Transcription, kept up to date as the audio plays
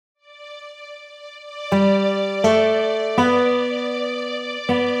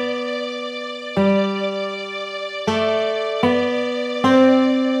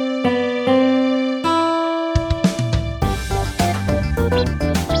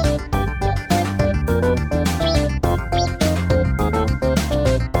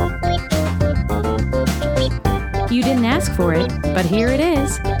it, but here it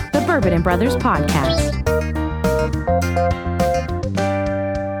is, the Bourbon and Brothers Podcast.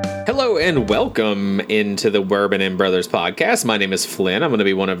 Hello and welcome into the Bourbon and Brothers Podcast. My name is Flynn. I'm going to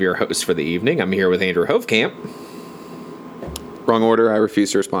be one of your hosts for the evening. I'm here with Andrew Hofkamp. Wrong order. I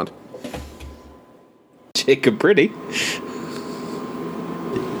refuse to respond. Jacob Pretty.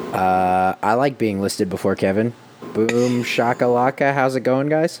 I like being listed before Kevin. Boom shakalaka. How's it going,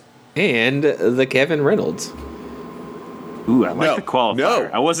 guys? And the Kevin Reynolds. Ooh, I like the qualifier. No.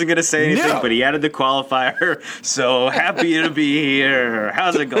 I wasn't going to say anything, but he added the qualifier. So happy to be here.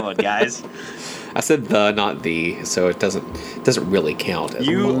 How's it going, guys? I said the, not the, so it doesn't really count.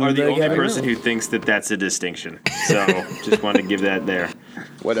 You are the only Kevin person Reynolds. who thinks that that's a distinction. So just wanted to give that there.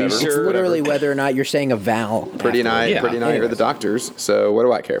 Whatever. Sure. It's literally whether or not you're saying a vowel. Pretty and I are Anyways. the doctors, so what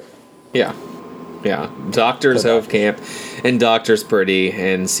do I care? Yeah. Doctors Hofkamp and Doctors Pretty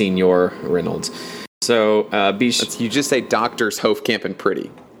and Senior Reynolds. So You just say doctors, Hofkamp, and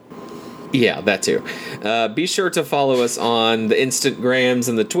Pretty. Yeah, that too. Be sure to follow us on the Instagrams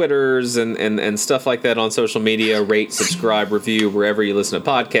and the Twitters and stuff like that on social media. Rate, subscribe, review wherever you listen to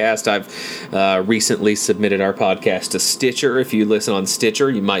podcasts. I've recently submitted our podcast to Stitcher. If you listen on Stitcher,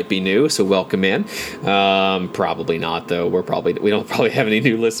 you might be new, so welcome in. Probably not, though. We don't probably have any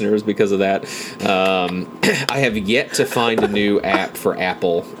new listeners because of that. I have yet to find a new app for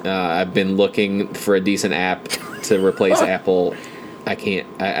Apple. I've been looking for a decent app to replace Apple. I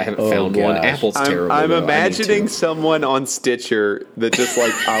haven't found one. gosh. Apple's terrible. I'm though. I need imagining to. someone on Stitcher that just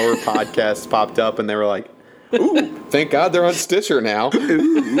like our podcast popped up and they were like, ooh, thank God they're on Stitcher now.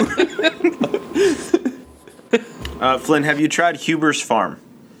 Flynn, have you tried Huber's Farm?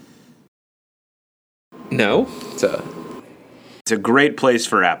 No. It's a great place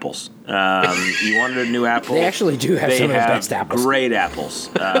for apples. You wanted a new apple. They actually do have some of the have best apples. Great apples.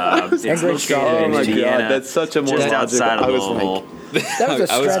 It's great located strawberries. in Oh my Indiana, God, that's such a more just logical. outside of I was Louisville. like, That was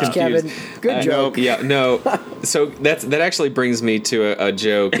a I was stretch, confused. Kevin. Good joke. Yeah, no. So that actually brings me to a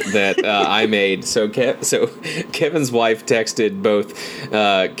joke that I made. So Kevin's wife texted both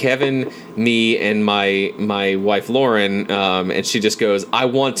Kevin, me, and my wife Lauren, and she just goes, "I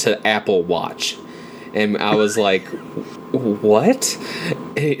want to Apple Watch," and I was like, "What?"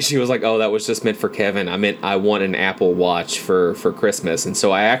 And she was like, "Oh, that was just meant for Kevin. I want an Apple Watch for Christmas." And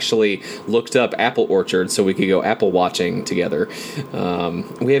so I actually looked up Apple Orchard so we could go Apple watching together.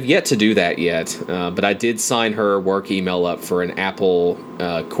 We have yet to do that yet, but I did sign her work email up for an Apple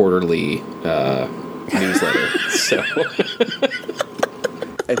quarterly newsletter. So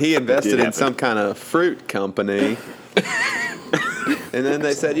and he invested in happen. some kind of fruit company. And then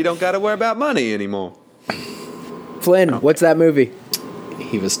they said, you don't got to worry about money anymore. Flynn, what's that movie?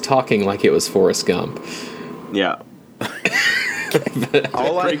 he was talking like it was Forrest Gump. Yeah.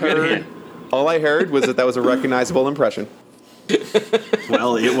 All I heard was that was a recognizable impression.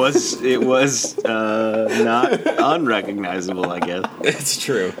 Well, it was not unrecognizable, I guess. It's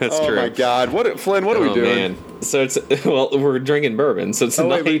true. That's Oh true. my God! Flynn? What are we doing? Man. So we're drinking bourbon. So tonight, Oh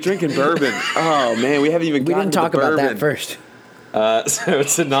wait, we're drinking bourbon. Oh man, we haven't even. We didn't talk about that first. So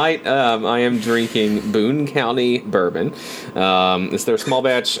tonight, I am drinking Boone County bourbon. It's their small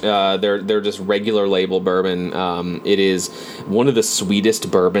batch. They're just regular label bourbon. It is one of the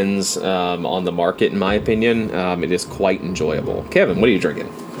sweetest bourbons on the market, in my opinion. It is quite enjoyable. Kevin, what are you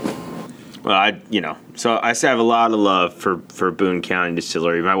drinking? Well, so I have a lot of love for Boone County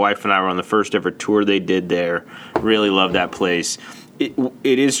Distillery. My wife and I were on the first ever tour they did there. Really love that place.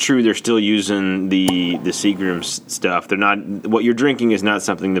 It is true they're still using the Seagram's stuff. They're not. What you're drinking is not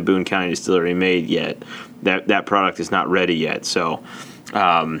something the Boone County Distillery made yet. That product is not ready yet. So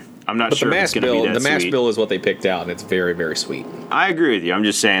I'm not sure if it's going to be that the mash sweet. bill is what they picked out, and it's very, very sweet. I agree with you. I'm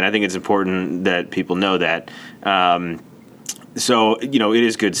just saying I think it's important that people know that. So, it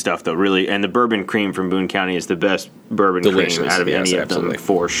is good stuff, though, really. And the bourbon cream from Boone County is the best bourbon Delicious, cream out of yes, any of absolutely. them,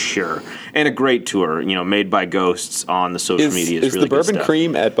 for sure. And a great tour, made by Ghosts on the social media. Is really the bourbon good stuff.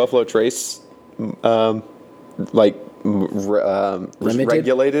 cream at Buffalo Trace,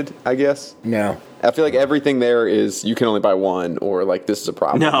 regulated? I guess. No. I feel like everything there is you can only buy one, or like this is a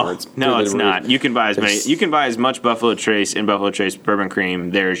problem. or No, it's it's not. You can buy as much Buffalo Trace and Buffalo Trace bourbon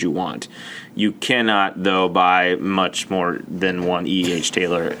cream there as you want. You cannot, though, buy much more than one E.H.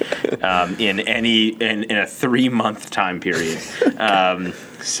 Taylor in a 3-month time period.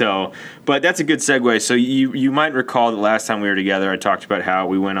 But that's a good segue. So you might recall that last time we were together, I talked about how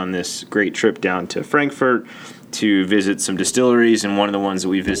we went on this great trip down to Frankfurt to visit some distilleries, and one of the ones that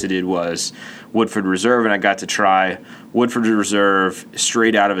we visited was Woodford Reserve, and I got to try Woodford Reserve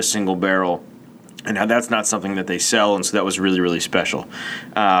straight out of a single barrel. And now that's not something that they sell, and so that was really, really special.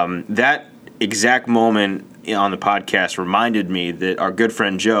 That exact moment on the podcast reminded me that our good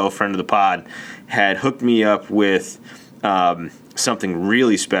friend Joe, friend of the pod, had hooked me up with something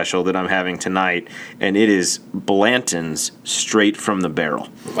really special that I'm having tonight, and it is Blanton's Straight from the Barrel.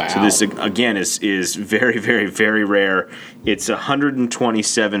 Wow. So this, again, is very, very, very rare. It's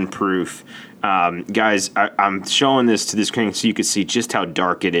 127 proof. Guys, I'm showing this to the screen so you can see just how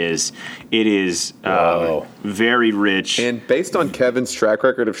dark it is. It is very rich. And based on Kevin's track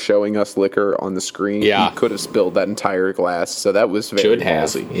record of showing us liquor on the screen, he could have spilled that entire glass. So that was very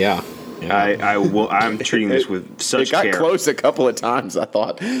ballsy. Yeah. I'm treating this with such care. It got close a couple of times, I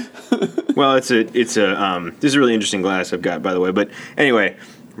thought. Well, this is a really interesting glass I've got, by the way. But anyway,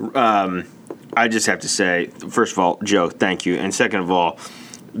 I just have to say, first of all, Joe, thank you, and second of all,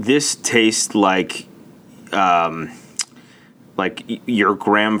 this tastes like your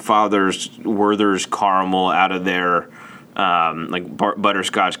grandfather's Werther's caramel out of their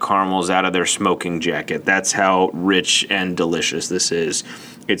butterscotch caramels out of their smoking jacket. That's how rich and delicious this is.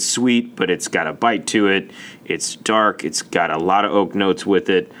 It's sweet, but it's got a bite to it. It's dark. It's got a lot of oak notes with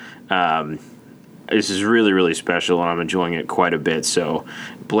it. This is really, really special, and I'm enjoying it quite a bit. So,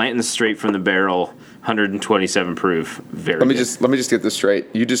 Blanton's Straight from the Barrel, 127 proof. Let me just get this straight.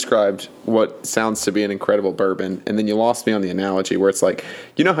 You described what sounds to be an incredible bourbon, and then you lost me on the analogy where it's like,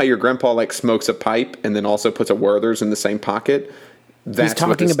 you know how your grandpa smokes a pipe and then also puts a Werther's in the same pocket? He's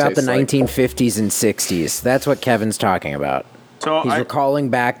talking about the 1950s and 60s. That's what Kevin's talking about. So he's recalling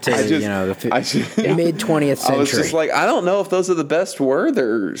back to the mid 20th century. I was just like, I don't know if those are the best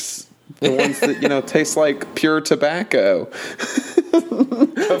Werther's. The ones that taste like pure tobacco.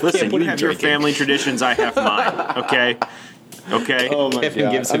 Listen, you have your family traditions. I have mine. Okay. Oh my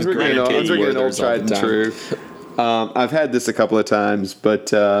God. Gives I'm drinking an old tried and true. I've had this a couple of times,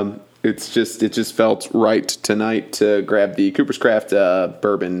 but it just felt right tonight to grab the Cooper's Craft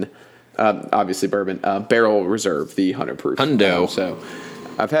bourbon. Obviously bourbon, Barrel Reserve, the 100 proof. Hundo. So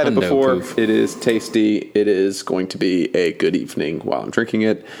I've had it before. Proof. It is tasty. It is going to be a good evening while I'm drinking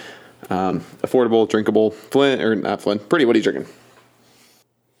it. Affordable, drinkable. Pretty, what are you drinking?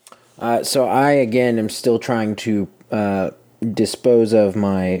 So I, again, am still trying to dispose of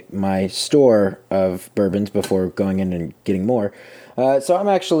my store of bourbons before going in and getting more. So I'm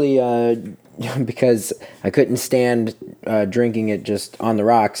actually, because I couldn't stand drinking it just on the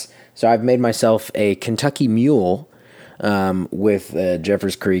rocks, so I've made myself a Kentucky Mule with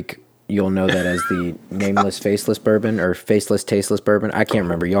Jeffers Creek. You'll know that as the nameless, faceless bourbon or faceless, tasteless bourbon. I can't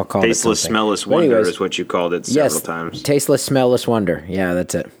remember. Y'all called Tasteless, it something. Smellless Wonder is what you called it several times. Tasteless, Smellless Wonder. Yeah,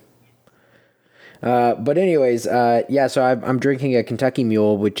 that's it. But anyways, so I'm drinking a Kentucky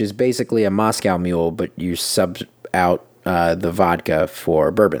Mule, which is basically a Moscow Mule, but you sub out the vodka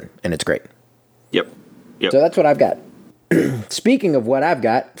for bourbon, and it's great. Yep. So that's what I've got. Speaking of what I've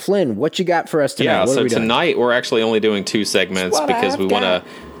got, Flynn, what you got for us tonight? Yeah, so tonight we're actually only doing 2 segments because we want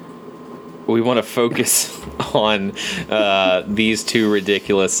to focus on these 2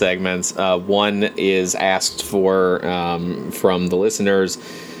 ridiculous segments. One is asked for from the listeners.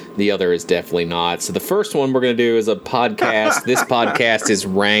 The other is definitely not. So the first one we're going to do is a podcast. This podcast is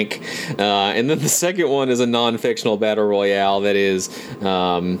Rank. And then the second one is a non-fictional battle royale that is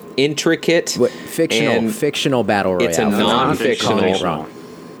intricate. Fictional battle royale. It's a non-fictional.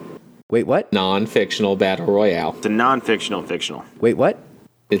 Wait, what? Non-fictional battle royale. It's a non-fictional fictional. Wait, what?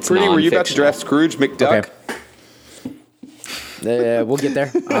 It's Pretty, were you about to draft Scrooge McDuck? Okay. We'll get there.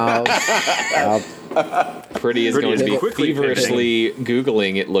 Pretty is going to be feverishly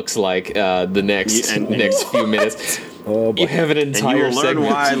Googling, it looks like, the next few minutes. Oh, boy. You have an entire and you will learn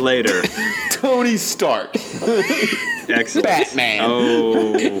why later. Tony Stark. Excellent. Batman.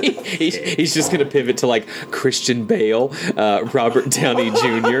 Oh. He's just going to pivot to, Christian Bale, Robert Downey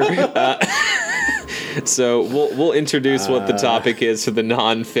Jr., So we'll introduce what the topic is for the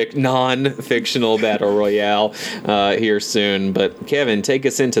non-fictional battle royale here soon. But Kevin, take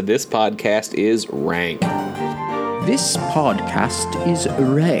us into This Podcast is Rank. This podcast is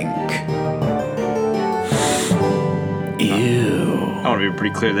Rank. Ew. I want to be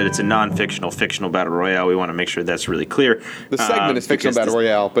pretty clear that it's a non-fictional fictional battle royale. We want to make sure that's really clear. The segment is fictional battle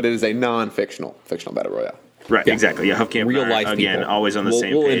royale, but it is a non-fictional fictional battle royale. Right, exactly. Yeah, Huff Camp Real life again, people. always on the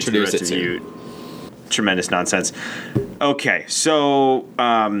same we'll page. introduce the rest it of you, tremendous nonsense. Okay, so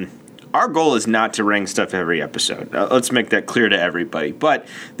our goal is not to rank stuff every episode. Let's make that clear to everybody. But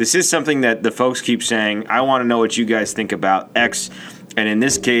this is something that the folks keep saying, I want to know what you guys think about X. And in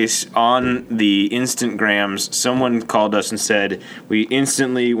this case, on the Instagrams, someone called us and said, we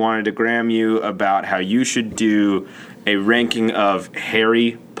instantly wanted to gram you about how you should do a ranking of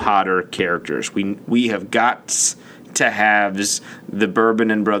Harry Potter characters. We have got to halves the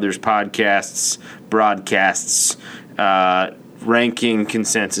Bourbon and Brothers broadcasts, ranking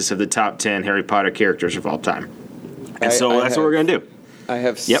consensus of the top 10 Harry Potter characters of all time. And that's what we're going to do. I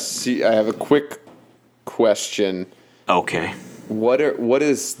have a quick question. Okay. What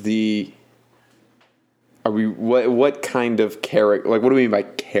kind of character? Like, what do we mean by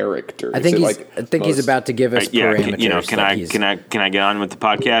character? I think he's about to give us parameters. Can I get on with the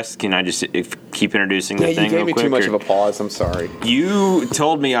podcast? Can I just keep introducing the thing? You gave me too much of a pause. I'm sorry. You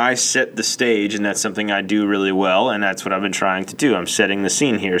told me I set the stage, and that's something I do really well, and that's what I've been trying to do. I'm setting the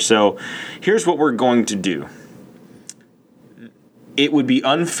scene here. So, here's what we're going to do. It would be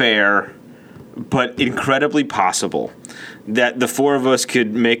unfair, but incredibly possible, that the four of us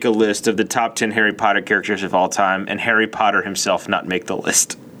could make a list of the top 10 Harry Potter characters of all time and Harry Potter himself not make the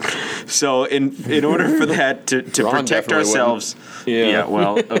list. So in order for that to protect ourselves, okay.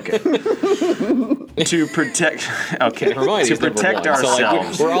 to protect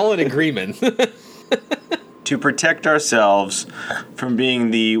ourselves. So we're all in agreement. To protect ourselves from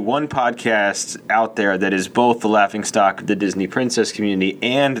being the one podcast out there that is both the laughingstock of the Disney princess community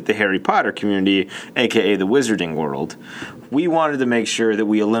and the Harry Potter community, a.k.a. the Wizarding world, we wanted to make sure that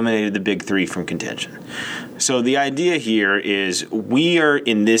we eliminated the big three from contention. So the idea here is we are,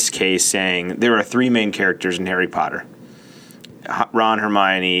 in this case, saying there are three main characters in Harry Potter: Ron,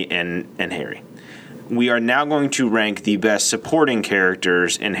 Hermione, and Harry. We are now going to rank the best supporting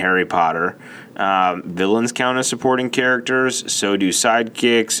characters in Harry Potter. Villains count as supporting characters, so do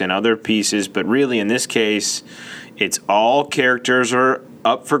sidekicks and other pieces, but really in this case, it's all characters are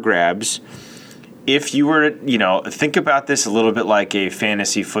up for grabs. If you were to, think about this a little bit like a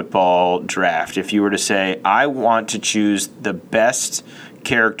fantasy football draft. If you were to say, I want to choose the best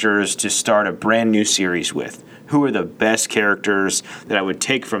characters to start a brand new series with, who are the best characters that I would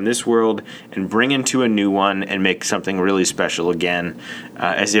take from this world and bring into a new one and make something really special again,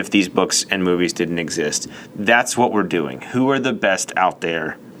 as if these books and movies didn't exist. That's what we're doing. Who are the best out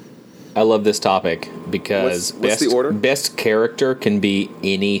there? I love this topic because what's the order? Best character can be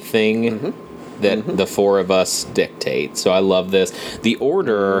anything that the four of us dictate. So I love this. The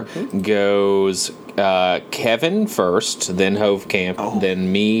order goes Kevin first, then Hovkamp,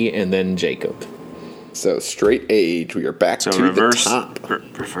 then me, and then Jacob. So straight age, we are back to reverse, the top.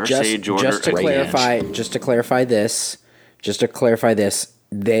 Reverse age order. Just to clarify this,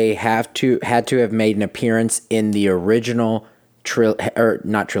 they had to have made an appearance in the original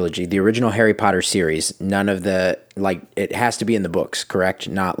the original Harry Potter series. None of the it has to be in the books, correct?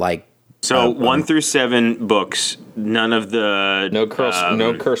 Not like 1 through 7 books. None of the no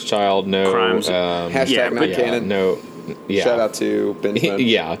cursed child, no crimes. Hashtag not canon. No. Yeah. Shout out to Benjamin.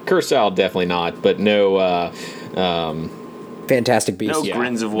 Yeah, Cursed Child definitely not, but no Fantastic Beasts. No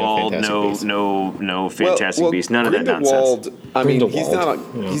Grindelwald, no Fantastic Beasts, none of that nonsense. I mean, he's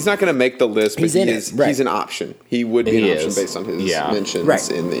not going to make the list, but he's an option. He would be an option based on his mentions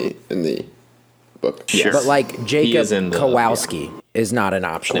in the book. Sure. But like Jacob Kowalski is not an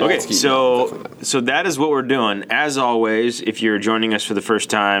option. Okay, so that is what we're doing. As always, if you're joining us for the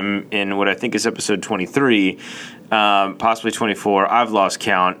first time in what I think is episode 23, possibly 24, I've lost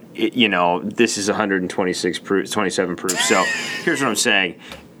count. This is 126 proof, 27 proof. So here's what I'm saying.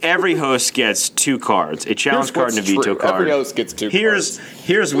 Every host gets 2 cards, a challenge card and a veto card. Every host gets 2 cards.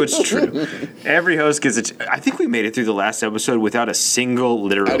 Here's what's true. Every host gets I think we made it through the last episode without a single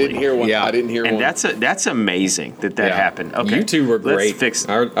literally. I didn't hear one. Yeah. I didn't hear one. And that's amazing that happened. Okay. You two were great. Let's fix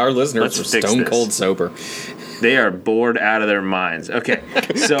our listeners were stone cold sober. They are bored out of their minds. Okay.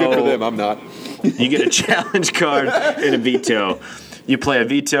 So good for them. I'm not. You get a challenge card and a veto. You play a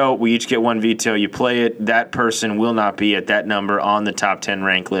veto. We each get 1 veto. You play it. That person will not be at that number on the top 10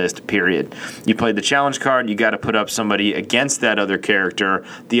 rank list, period. You play the challenge card. You got to put up somebody against that other character.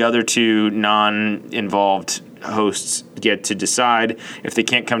 The other 2 non-involved hosts get to decide. If they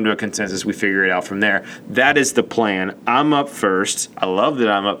can't come to a consensus, we figure it out from there. That is the plan. I'm up first. I love that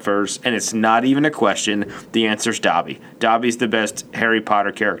I'm up first, and it's not even a question. The answer's Dobby. Dobby's the best Harry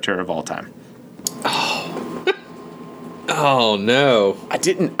Potter character of all time. Oh no! I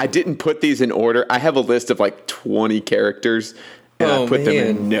didn't put these in order. I have a list of like 20 characters, and I put them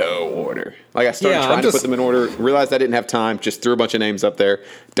in no order. Like I started trying to put them in order, realized I didn't have time, just threw a bunch of names up there.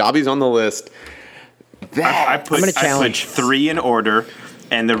 Dobby's on the list. I put 3 in order,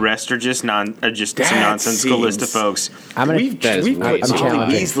 and the rest are just some nonsensical list of folks. We've put Molly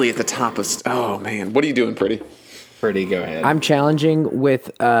Weasley at the top of. Oh man, what are you doing, Pretty? Pretty, go ahead. I'm challenging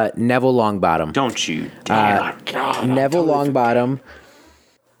with Neville Longbottom. Don't you? Neville Longbottom.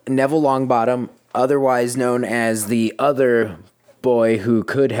 Neville Longbottom, otherwise known as the other boy who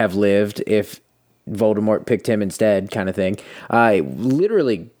could have lived if Voldemort picked him instead, kind of thing. I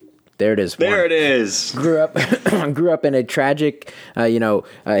literally. There it is. There it is. Grew up in a tragic.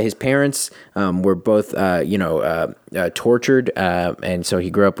 His parents were both tortured, and so he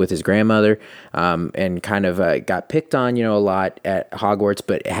grew up with his grandmother, and kind of got picked on, a lot at Hogwarts.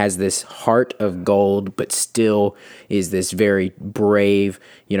 But has this heart of gold, but still is this very brave,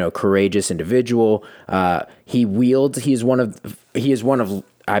 courageous individual. He is one of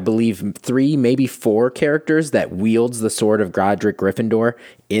I believe 3, maybe 4 characters that wields the sword of Godric Gryffindor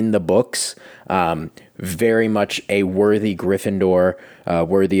in the books. Very much a worthy Gryffindor,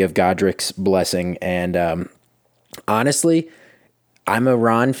 worthy of Godric's blessing. And honestly, I'm a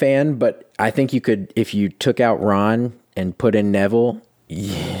Ron fan, but I think you could, if you took out Ron and put in Neville,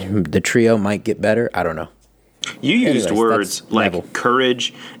 the trio might get better. I don't know. You used words like Neville.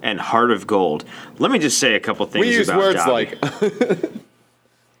 Courage and Heart of Gold. Let me just say a couple things We use about words Dobby. like.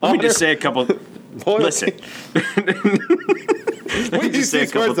 Let me just say a couple. Listen. We use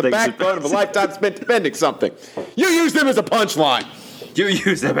these words the backbone of a lifetime spent defending something. You use them as a punchline. You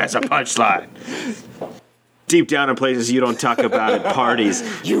use them as a punchline. Deep down in places you don't talk about at parties.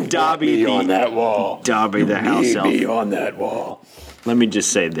 Dobby on that wall. Dobby the house elf. Me on that wall. Let me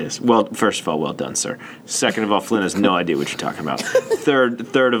just say this. Well, first of all, well done, sir. Second of all, Flynn has no idea what you're talking about.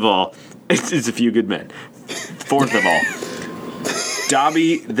 Third of all, it's a few good men. Fourth of all,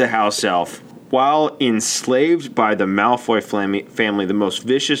 Dobby the house elf, while enslaved by the Malfoy family, the most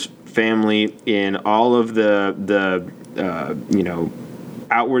vicious family in all of the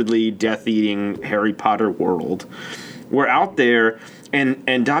outwardly death-eating Harry Potter world, we're out there,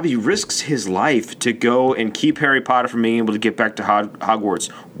 and Dobby risks his life to go and keep Harry Potter from being able to get back to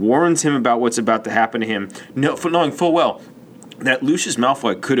Hogwarts, warns him about what's about to happen to him, knowing full well that Lucius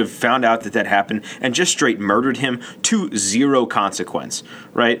Malfoy could have found out that happened and just straight murdered him to zero consequence,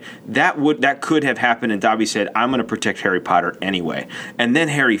 right? That could have happened, and Dobby said, I'm going to protect Harry Potter anyway. And then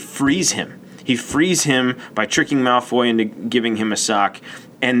Harry frees him. He frees him by tricking Malfoy into giving him a sock.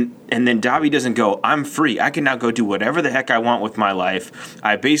 And then Dobby doesn't go, I'm free. I can now go do whatever the heck I want with my life.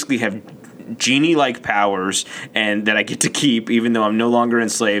 I basically have genie-like powers and that I get to keep even though I'm no longer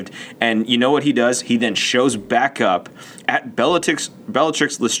enslaved. And you know what he does? He then shows back up at Bellatrix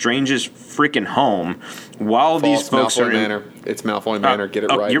Lestrange's freaking home while these folks Malfoy are Manor. It's Malfoy Manor. Get it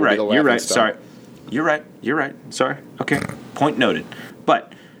right. You're right. You're right. Stop. Sorry. You're right. Sorry. Okay. Point noted.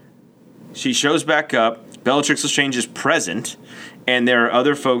 But she shows back up. Bellatrix Lestrange is present. And there are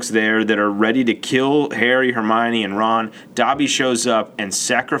other folks there that are ready to kill Harry, Hermione, and Ron. Dobby shows up and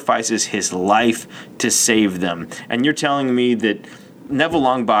sacrifices his life to save them. And you're telling me that Neville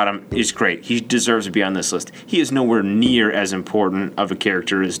Longbottom is great. He deserves to be on this list. He is nowhere near as important of a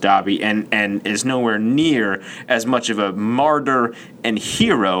character as Dobby and is nowhere near as much of a martyr and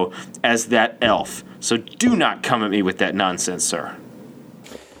hero as that elf. So do not come at me with that nonsense, sir.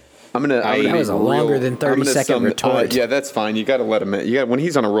 That was a longer than 30-second retort. Yeah, that's fine. You got to let him. When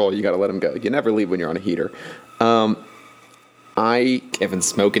he's on a roll, you got to let him go. You never leave when you're on a heater. Kevin's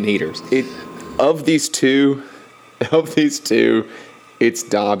smoking heaters. Of these two, it's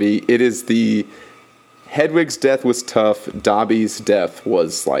Dobby. It is the Hedwig's death was tough. Dobby's death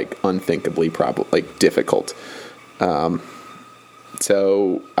was unthinkably difficult.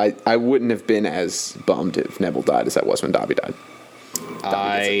 So I wouldn't have been as bummed if Neville died as I was when Dobby died.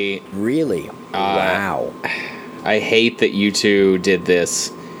 Really? Wow. I hate that you two did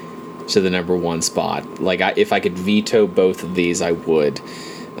this to the number 1 spot. If I could veto both of these, I would.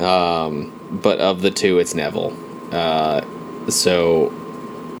 But of the two, it's Neville. So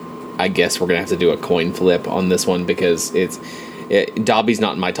I guess we're gonna have to do a coin flip on this one because Dobby's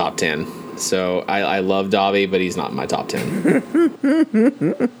not in my top 10. So I love Dobby, but he's not in my top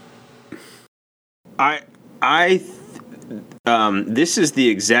 10. This is the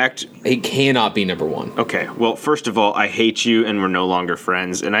exact... He cannot be number 1. Okay, well, first of all, I hate you and we're no longer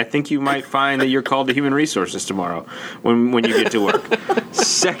friends, and I think you might find that you're called to Human Resources tomorrow when you get to work.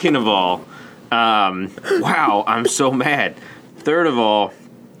 Second of all, wow, I'm so mad. Third of all,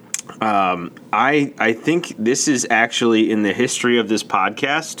 I think this is actually in the history of this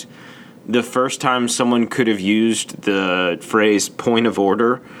podcast the first time someone could have used the phrase point of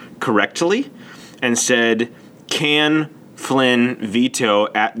order correctly and said, can Flynn veto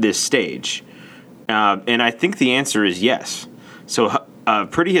at this stage? And I think the answer is yes. So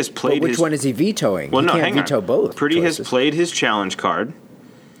Pretty has played which one is he vetoing? Well, he no, can't hang veto on. both Pretty choices. has played his challenge card,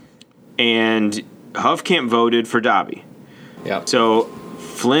 and Huffcamp voted for Dobby. Yeah. So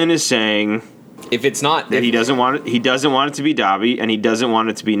Flynn is saying if it's not that he doesn't want it to be Dobby, and he doesn't want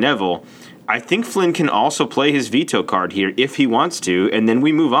it to be Neville. I think Flynn can also play his veto card here if he wants to, and then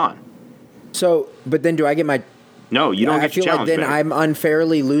we move on. So, but then do I get my... No, you don't get your challenge I feel like then back. I'm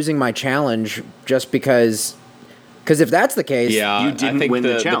unfairly losing my challenge just because... Because if that's the case... Yeah, you didn't win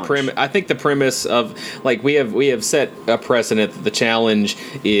the challenge. I think the premise of, like, we have set a precedent that the challenge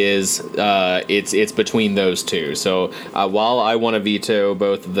is it's between those two. So while I want to veto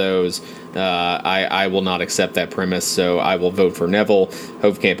both of those, I will not accept that premise. So I will vote for Neville.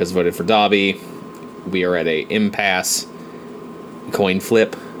 Hovkamp has voted for Dobby. We are at a impasse. Coin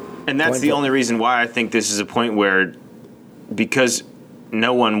flip. And that's the only reason why I think this is a point where, because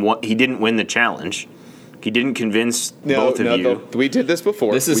he didn't win the challenge. He didn't convince both of you. We did this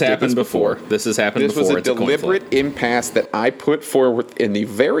before. This has happened before. This has happened before. This was It's a a coin deliberate flip. impasse that I put forward in the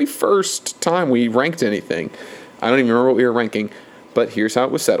very first time we ranked anything. I don't even remember what we were ranking, but here's how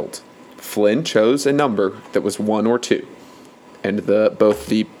it was settled. Flynn chose a number that was 1 or 2. And both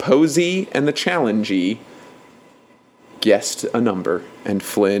the posee and the challengee guessed a number, and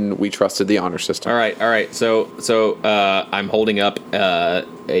Flynn, we trusted the honor system. All right. So I'm holding up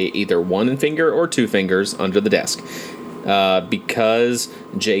either 1 finger or 2 fingers under the desk. Because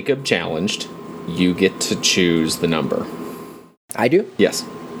Jacob challenged, you get to choose the number. I do? Yes.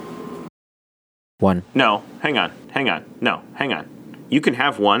 1. No, hang on. No, hang on. You can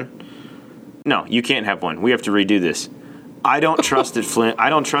have 1. No, you can't have 1. We have to redo this. I don't trust it, Flynn. I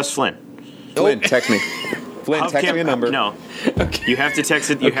don't trust Flynn. Flynn, text me. Flynn, text me a number. No. Okay. You have to text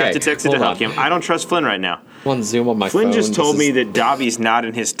it. You have to text it to Hovkamp. I don't trust Flynn right now. One Zoom on my phone. Flynn just told me that Dobby's not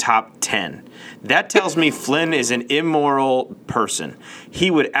in his top 10. That tells me Flynn is an immoral person.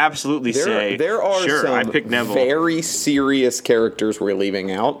 He would absolutely say, there are sure, some I picked Neville. very serious characters we're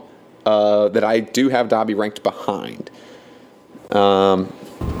leaving out that I do have Dobby ranked behind.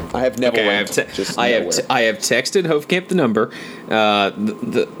 I have Neville ranked just I have nowhere. I have texted Hovkamp the number.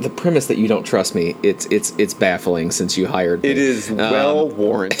 The premise that you don't trust me, it's baffling since you hired me. It is well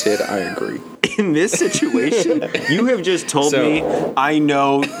warranted, I agree. In this situation, you have just told me I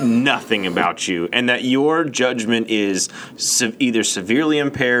know nothing about you and that your judgment is either severely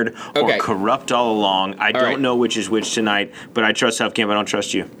impaired or corrupt all along. I don't know which is which tonight, but I trust Hovkamp. I don't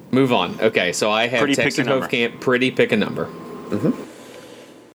trust you. Move on. Okay, so I have Pretty pick texted a number. Hovkamp. Pretty pick a number. Mm-hmm.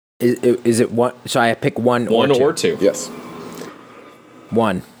 Is it 1? So I pick 1 or 2? 1 or 2. Yes.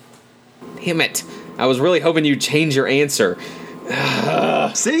 1. Damn it! I was really hoping you'd change your answer.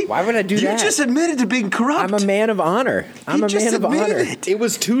 See? Why would I do that? You just admitted to being corrupt. I'm a man of honor. I'm a man of honor. It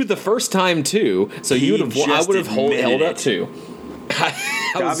was 2 the first time too, so I would have held up 2. I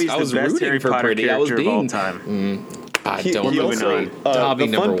was the best rooting Harry for Potter Pretty. I was character of all being. time. I don't moving agree. on. Dobby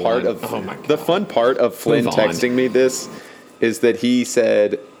the number fun part 1. of Oh my god. the fun part of Flynn Move on. texting me this is that he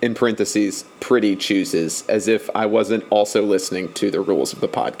said in parentheses, "Pretty chooses," as if I wasn't also listening to the rules of the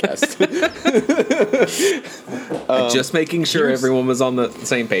podcast. Just making sure everyone was on the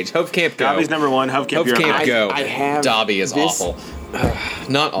same page. Hovkamp go. Dobby's number 1. Hovkamp, you're Hovkamp up. go. I have Dobby is this- awful.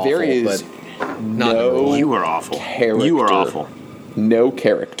 Not awful, There is but not number no 1. You are awful. character. You are awful. No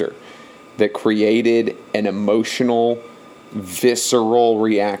character that created an emotional, visceral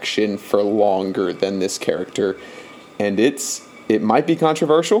reaction for longer than this character. And it might be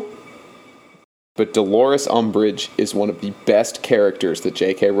controversial, but Dolores Umbridge is one of the best characters that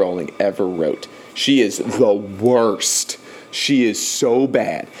J.K. Rowling ever wrote. She is the worst. She is so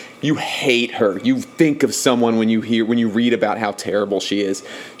bad. You hate her. You think of someone when you read about how terrible she is.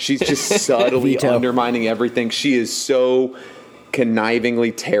 She's just subtly Veto. undermining everything. She is so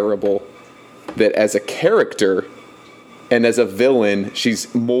connivingly terrible that as a character and as a villain,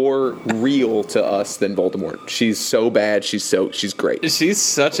 she's more real to us than Voldemort. She's so bad. She's great. She's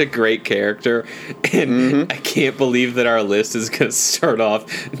such a great character, and I can't believe that our list is going to start off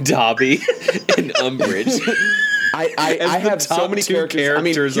Dobby and Umbridge. I have so top many 2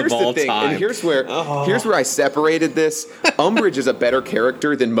 characters of all thing, time. and here's where I separated this. Umbridge is a better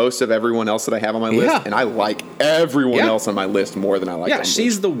character than most of everyone else that I have on my list, and I like everyone else on my list more than I like. Umbridge.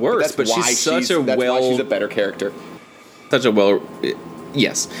 She's the worst, but she's such a that's why she's a better character.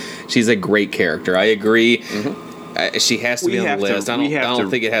 Yes, she's a great character. I agree. She has to be on the list. I don't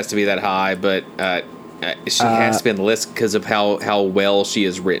think it has to be that high, but she has to be on the list because of how well she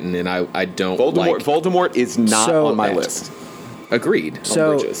is written, and I don't like. Voldemort is not on my list. Agreed.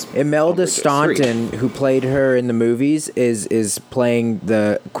 So Umbridges. Imelda Staunton, who played her in the movies, is playing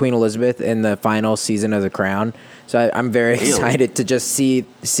the Queen Elizabeth in the final season of The Crown. So I'm very excited to just see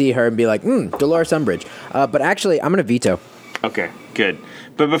her and be like, Dolores Umbridge. But actually, I'm going to veto. Okay, good.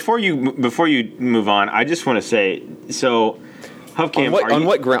 But before you move on, I just want to say, so Hovkamp, On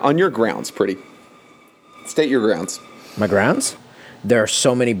what ground? On your grounds, Pretty. State your grounds. My grounds? there are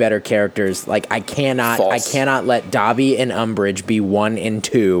so many better characters. Like I cannot let Dobby and Umbridge be 1 and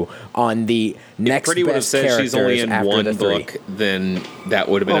 2 on the next Pretty would have best said characters she's only in after one the 3. book, then that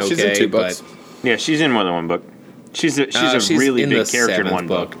would have been okay. She's in 2 books. But Yeah, she's in more than one book. She's a really big character in one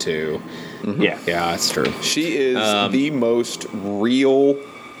book too. Mm-hmm. Yeah, that's true. She is the most real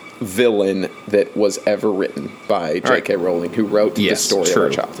villain that was ever written by J.K. Rowling, who wrote the story of our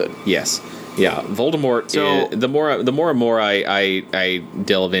childhood. Yes. Yeah, Voldemort. So, the more and more I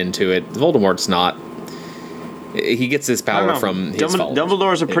delve into it, Voldemort's not. He gets his power from his followers.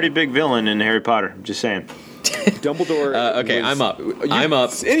 Dumbledore's a pretty big villain in Harry Potter. Just saying. Dumbledore. Okay, I'm up. I'm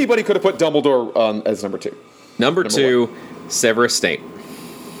up. Anybody could have put Dumbledore on as number 2. Number 2, Severus Snape.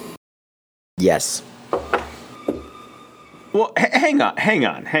 Yes. Well, hang on.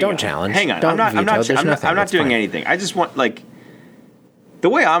 Don't challenge. Hang on. Don't I'm not That's doing fine. anything. I just want the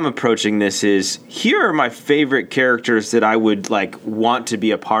way I'm approaching this is here are my favorite characters that I would want to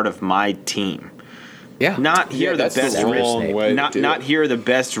be a part of my team. Yeah. Not here that's the best the wrong way to do not it. here are the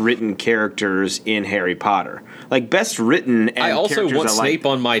best written characters in Harry Potter. Like best written and I also characters want I Snape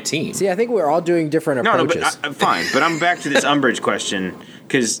on my team. See, I think we're all doing different approaches. No, but fine. But I'm back to this Umbridge question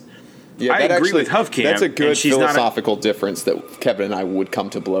because Yeah, I that agree actually, with Huffcamp. That's a and good she's philosophical difference that Kevin and I would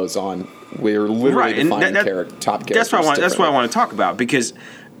come to blows on. We're literally defining top characters. That's what I want to talk about because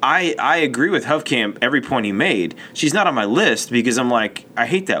I agree with Huffcamp every point he made. She's not on my list because I'm like I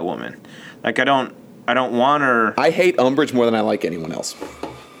hate that woman. Like I don't want her. I hate Umbridge more than I like anyone else.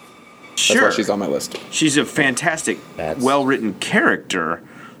 Sure, that's why she's on my list. She's a fantastic, well-written character,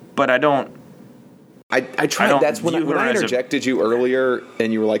 but I don't. I tried. That's when I interjected you earlier,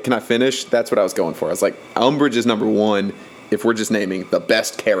 and you were like, "Can I finish?" That's what I was going for. I was like, "Umbridge is number 1 if we're just naming the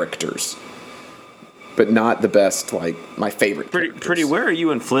best characters, but not the best my favorite." Pretty. Where are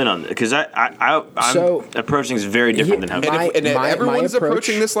you and Flynn on this? Because I'm approaching this very different than how. And if everyone's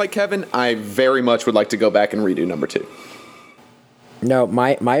approaching this like Kevin, I very much would like to go back and redo number 2. No,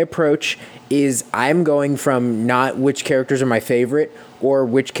 my approach is I'm going from not which characters are my favorite or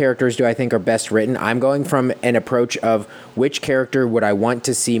which characters do I think are best written. I'm going from an approach of which character would I want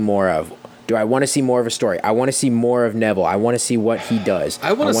to see more of. Do I want to see more of a story? I want to see more of Neville. I want to see what he does.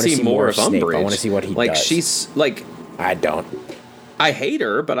 I want to see more of Snape. Umbridge. I want to see what he does. She's I don't. I hate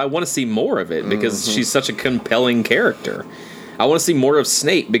her, but I want to see more of it because she's such a compelling character. I want to see more of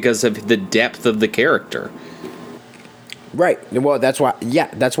Snape because of the depth of the character. Right. Well, that's why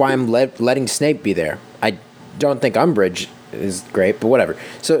I'm letting Snape be there. I don't think Umbridge is great, but whatever.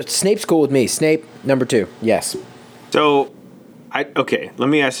 So Snape's cool with me. Snape, number 2. Yes. So, let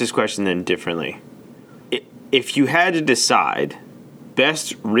me ask this question then differently. If you had to decide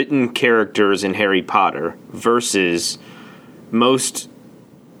best written characters in Harry Potter versus most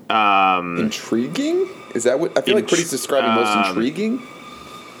intriguing? Is that what I feel like Pretty's describing most intriguing?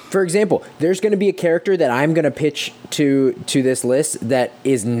 For example, there's going to be a character that I'm going to pitch to this list that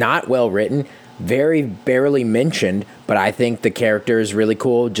is not well written, very barely mentioned, but I think the character is really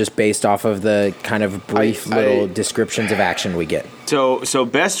cool just based off of the kind of brief little descriptions of action we get. So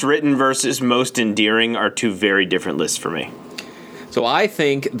best written versus most endearing are 2 very different lists for me. So I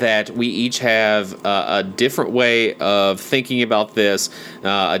think that we each have a different way of thinking about this,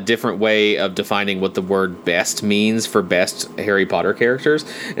 a different way of defining what the word best means for best Harry Potter characters.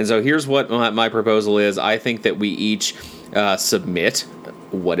 And so here's what my proposal is. I think that we each submit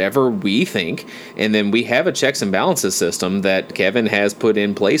whatever we think, and then we have a checks and balances system that Kevin has put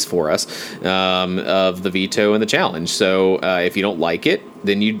in place for us of the veto and the challenge. So if you don't like it,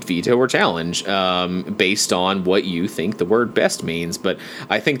 then you veto or challenge based on what you think the word best means. But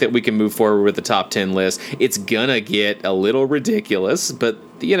I think that we can move forward with the top 10 list. It's gonna get a little ridiculous, but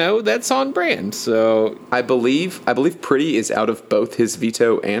that's on brand. So I believe Pretty is out of both his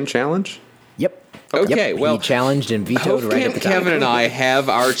veto and challenge. Yep. Okay, yep. well, he challenged and vetoed right at the top. Kevin and I have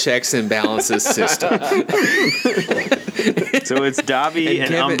our checks and balances system. So it's Dobby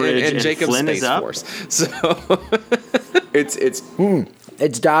and Umbridge and Jacob's Flynn Space is up. Force. So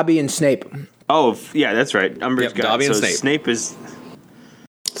it's Dobby and Snape. Oh yeah, that's right. Umbridge got Dobby and so Snape. Snape is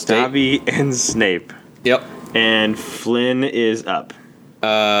Dobby and Snape. Yep. And Flynn is up.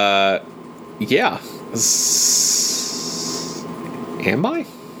 Yeah. Am I?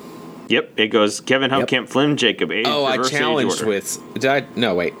 Yep, it goes Kevin, Huffcamp, Flynn, Jacob. I challenged with. Did I?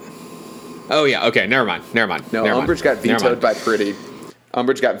 No, wait. Oh yeah. Okay. Never mind. No, Umbridge got vetoed by Pretty.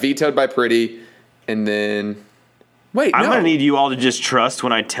 And then I'm gonna need you all to just trust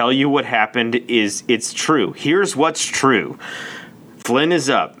when I tell you what happened. It's true. Here's what's true. Flynn is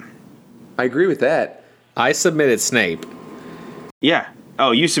up. I agree with that. I submitted Snape. Yeah,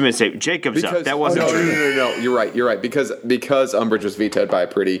 Oh, you submit say Jacob's up. That wasn't true. No. You're right. Because Umbridge was vetoed by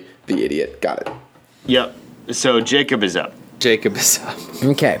Pretty the idiot. Got it. Yep. So Jacob is up. Jacob is up.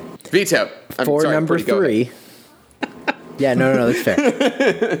 Okay. Veto. For number Pretty, 3. Yeah, no, that's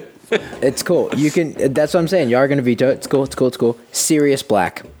fair. It's cool. You can. That's what I'm saying. You are going to veto it. It's cool. Sirius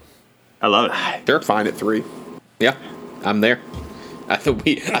Black. I love it. They're fine at 3. Yeah, I'm there. I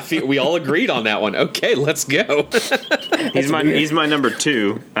feel we all agreed on that one. Okay, let's go. He's my number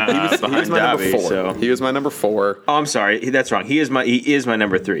 2. He was my Dobby, number 4. So. He was my number 4. Oh, I'm sorry. That's wrong. He is my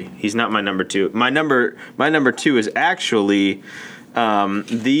number 3. He's not my number 2. My number 2 is actually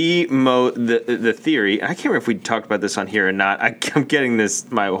the theory. I can't remember if we talked about this on here or not. I'm getting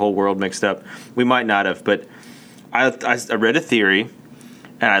my whole world mixed up. We might not have, but I read a theory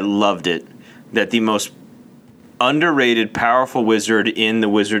and I loved it, that the most underrated powerful wizard in the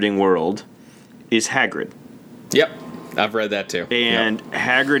wizarding world is Hagrid. Yep, I've read that too. And yep.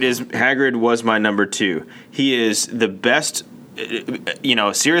 Hagrid was my number 2. He is the best.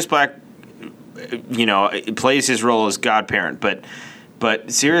 Sirius Black, plays his role as godparent, but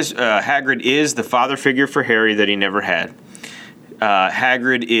Hagrid is the father figure for Harry that he never had.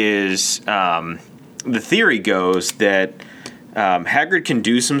 Hagrid is the theory goes that Hagrid can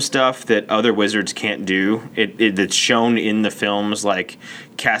do some stuff that other wizards can't do. It's shown in the films, like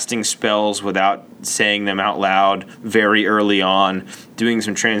casting spells without saying them out loud very early on, doing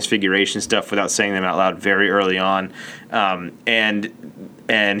some transfiguration stuff without saying them out loud very early on, and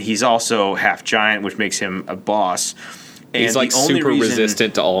he's also half giant, which makes him a boss. And he's like super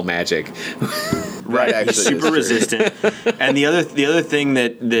resistant to all magic. Right, he's super resistant. And the other thing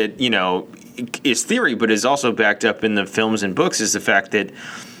that is theory, but is also backed up in the films and books, is the fact that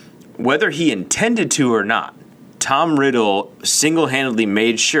whether he intended to or not, Tom Riddle single-handedly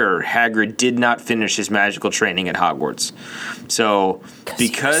made sure Hagrid did not finish his magical training at Hogwarts. So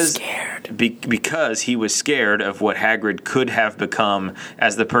because he was scared of what Hagrid could have become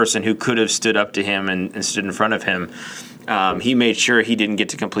as the person who could have stood up to him and stood in front of him, he made sure he didn't get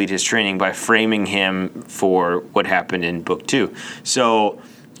to complete his training by framing him for what happened in Book 2. So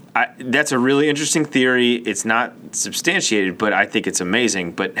that's a really interesting theory. It's not substantiated, but I think it's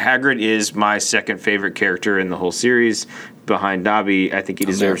amazing. But Hagrid is my second favorite character in the whole series, behind Dobby. I think he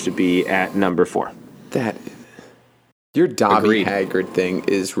deserves to be at number 4. Your Dobby Agreed. Hagrid thing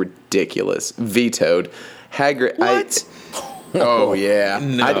is ridiculous. Vetoed. Hagrid. What? Oh yeah.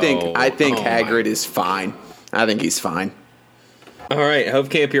 No. I think Hagrid is fine. I think he's fine. All right,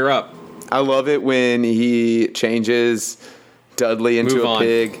 Hovecamp, you're up. I love it when he changes Dudley into Move a on.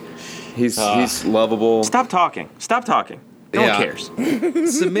 pig. He's lovable. Stop talking. No one cares.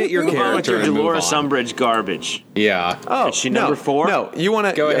 Submit your Move on with character your and move Dolores on. Umbridge garbage. Yeah. Oh, Is she number 4? No, you want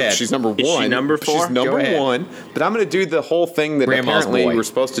to Go ahead. She's number 1. Is she number 4? She's number Go ahead. 1. But I'm going to do the whole thing that Grandma's apparently boy. we're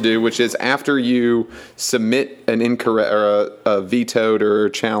supposed to do, which is after you submit an incorrect or a vetoed or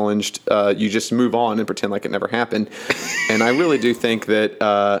challenged, you just move on and pretend like it never happened. And I really do think that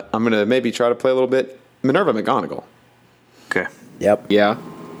I'm going to maybe try to play a little bit Minerva McGonagall. Okay. Yep. Yeah.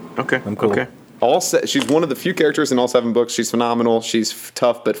 Okay. I'm cool. Okay. She's one of the few characters in all 7 books. She's phenomenal. She's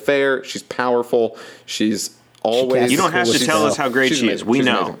tough but fair. She's powerful. She's always. You don't have to tell us how great she is. We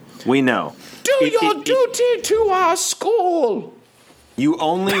know. We know. Do your duty to our school. You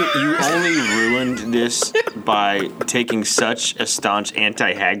only ruined this by taking such a staunch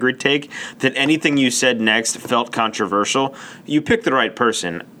anti-Hagrid take that anything you said next felt controversial. You picked the right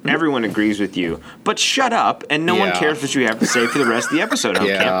person. Everyone agrees with you. But shut up, and no one Yeah. cares what you have to say for the rest of the episode.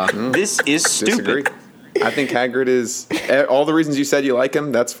 Yeah. Hovecamp. This is stupid. Disagree. I think Hagrid is all the reasons you said you like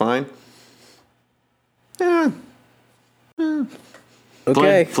him. That's fine. Okay.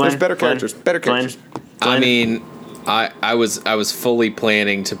 There's better characters. Better characters. I mean, I was fully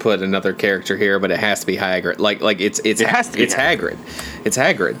planning to put another character here, but it has to be Hagrid. Like it has to be Hagrid. It's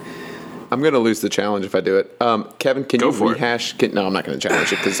Hagrid. I'm going to lose the challenge if I do it. Kevin, can Go you for it. rehash? No, I'm not going to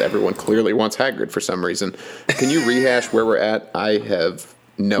challenge it because everyone clearly wants Hagrid for some reason. Can you rehash where we're at? I have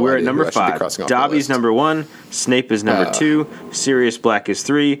no We're idea. at number who I should be 5. crossing off the Dobby's list. number 1. Snape is number 2. Sirius Black is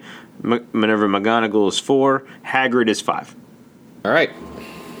 3. Minerva McGonagall is 4. Hagrid is 5. All right.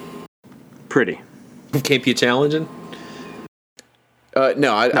 Pretty. Keep you challenging?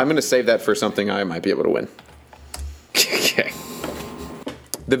 No, I'm going to save that for something I might be able to win. Okay.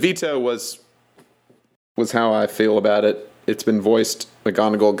 The veto was how I feel about it. It's been voiced.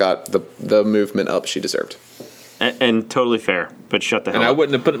 McGonagall got the movement up she deserved. And totally fair, but shut the hell And up. I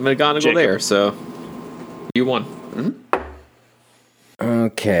wouldn't have put McGonagall Jacob. there, so you won.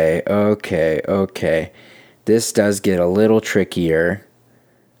 Okay. This does get a little trickier.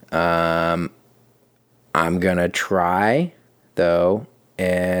 I'm gonna try, though,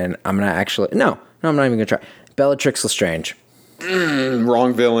 and I'm gonna actually no, I'm not even gonna try. Bellatrix Lestrange.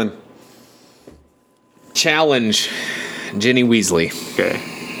 Wrong villain. Challenge. Ginny Weasley. Okay.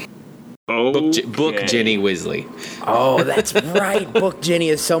 Book Ginny Weasley. Oh, that's right. Book Ginny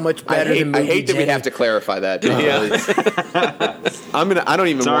is so much better than movie I hate that Ginny. we have to clarify that. I don't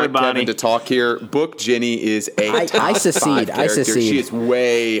even Sorry, want Bonnie. Kevin to talk here. Book Ginny is a I top secede. 5 I character. secede. She is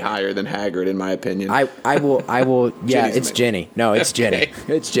way higher than Hagrid, in my opinion. I will. Yeah, Ginny's it's amazing. Ginny. No, it's Ginny.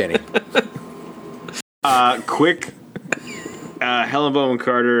 It's Ginny. Quick. Helen Bonham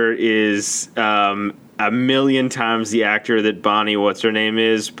Carter is a million times the actor that Bonnie, what's her name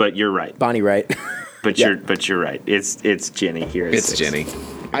is, but you're right. Bonnie Wright. But you're right. It's Ginny here. At It's 6. Ginny.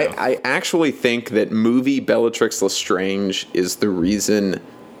 I actually think that movie Bellatrix Lestrange is the reason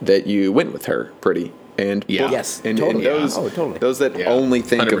that you went with her, pretty. And Yeah. book- Yes, and, totally. and those, Oh, totally. those that Yeah, only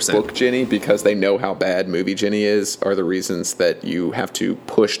think 100%. of book Ginny because they know how bad movie Ginny is are the reasons that you have to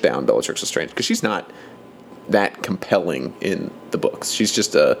push down Bellatrix Lestrange, because she's not that compelling in the books. She's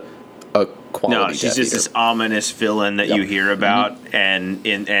just a quality. No, she's Death just Eater. this ominous villain that you hear about, and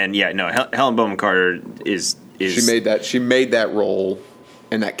Helen Bonham Carter is She made that role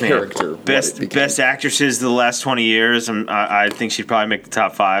and that character what it became. best actresses of the last 20 years. I think she'd probably make the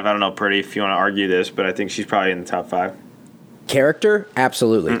top 5. I don't know, Pretty, if you want to argue this, but I think she's probably in the top 5. Character,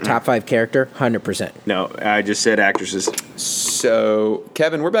 absolutely. Top 5 character, 100%. No, I just said actresses. So,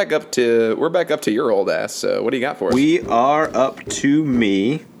 Kevin, we're back up to your old ass. So, what do you got for us? We are up to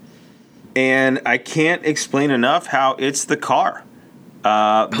me, and I can't explain enough how it's the car. The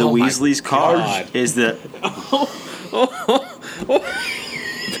Oh my Weasley's car God. is the.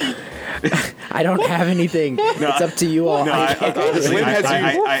 I don't have anything. It's up to you all. No, I can't-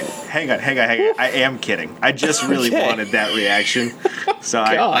 hang on. I am kidding. I just really wanted that reaction, so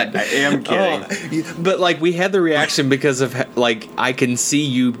I am kidding. But like we had the reaction because of like I can see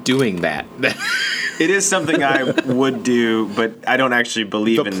you doing that. It is something I would do, but I don't actually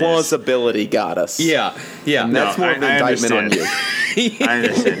believe the in this. plausibility got us. yeah. And that's No, more of an I indictment on you. understand. I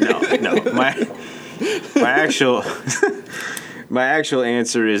understand. No. My actual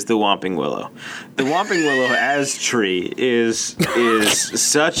answer is the Whomping Willow. The Whomping Willow as tree is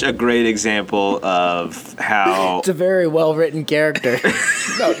such a great example of how It's a very well written character.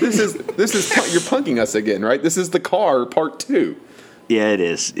 No, this is you're punking us again, right? This is the car part 2. Yeah, it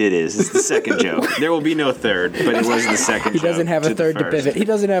is. It's the second joke. There will be no third, but it was the second He joke. doesn't have a the third to first. pivot. He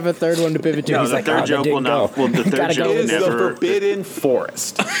doesn't have a third one to pivot to. No, He's the like, third oh, joke will not. Well, the third Gotta go joke with It is the never. Forbidden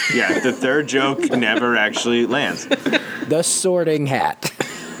Forest. Yeah, the third joke never actually lands. the Sorting Hat.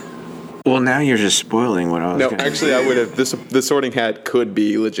 Well, now you're just spoiling what I was. No, gonna actually, I would have. The Sorting Hat could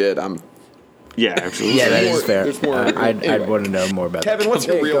be legit. Yeah, absolutely. Yeah, that more- is fair. there's more- I'd anyway. want to know more about Kevin, that. what's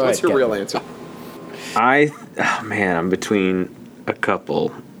your Go ahead, Kevin. real answer? I'm between a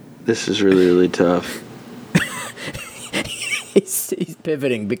couple. This is really, really tough. He's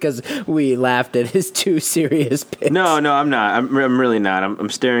pivoting because we laughed at his too serious pitch. No, I'm not. I'm really not. I'm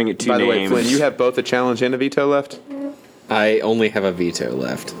staring at two By the way, names. Flynn, you have both a challenge and a veto left. I only have a veto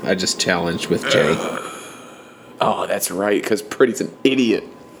left. I just challenged with Jay. Oh, that's right, because Pretty's an idiot.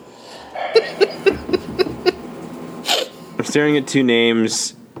 I'm staring at two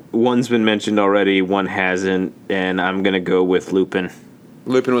names. One's been mentioned already. One hasn't, and I'm gonna go with Lupin.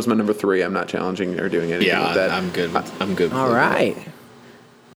 Lupin was my number 3. I'm not challenging or doing anything with that. I'm good. I'm good. All right.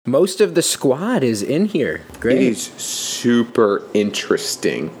 Most of the squad is in here. It Great. is super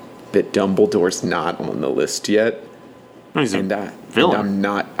interesting that Dumbledore's not on the list yet, He's a and villain.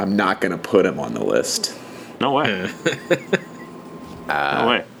 I'm not going to put him on the list. No way. No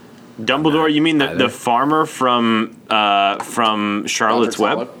way. Dumbledore? You mean the farmer from Charlotte's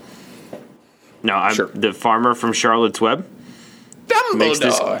Web? No, Sure. the farmer from Charlotte's Web. Makes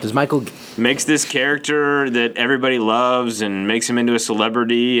this Does Michael? makes this character that everybody loves and makes him into a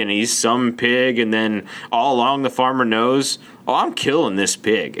celebrity, and he's some pig, and then all along the farmer knows, oh, I'm killing this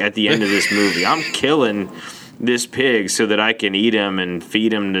pig at the end of this movie. I'm killing this pig so that I can eat him and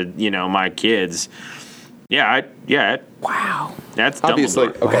feed him to my kids. Yeah, Wow. that's Obviously,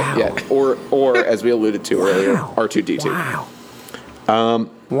 Dumbledore. okay, Wow. yeah, or as we alluded to earlier, Wow. R2D2. Wow.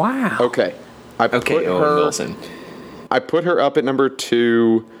 Wow. Okay, Okay, Owen Wilson. I put her up at number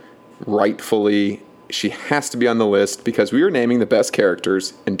 2, rightfully. She has to be on the list because we are naming the best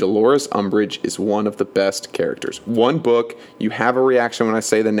characters, and Dolores Umbridge is one of the best characters. One book, you have a reaction when I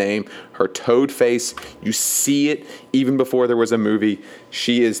say the name. Her toad face, you see it even before there was a movie.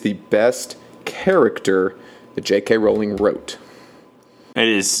 She is the best character that J.K. Rowling wrote. It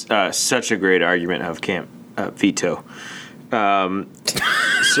is such a great argument of camp veto.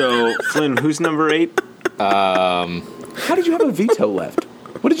 So, Flynn, who's number 8? How did you have a veto left?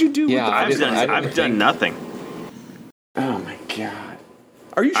 What did you do? Yeah, with the I've done nothing. Oh my god.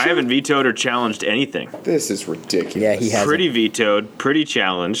 Are you sure? I haven't vetoed or challenged anything. This is ridiculous. Yeah, he has. Pretty vetoed, pretty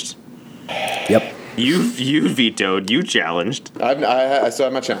challenged. Yep. You vetoed, you challenged. I still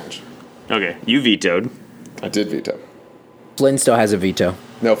have my challenge. Okay, you vetoed. I did veto. Flynn still has a veto.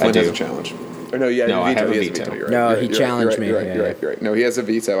 No, Flynn I has do. a challenge. Or no, yeah, No, I veto. have a He has veto. You're right. No, You're he right. challenged me. You're right. Yeah, You're yeah. right. You're right. No, he has a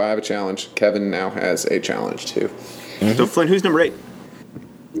veto. I have a challenge. Kevin now has a challenge too. So Flynn, who's number 8?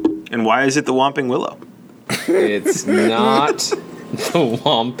 And why is it the Whomping Willow? It's not the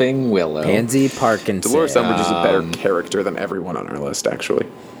Whomping Willow. Pansy Parkinson. Dolores Umbridge is a better character than everyone on our list, actually.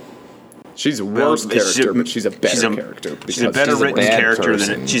 She's a worse character, but she's a better character. She's a better written bad character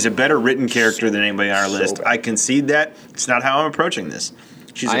person. she's a better written character than anybody on our list. bad. I concede that. It's not how I'm approaching this.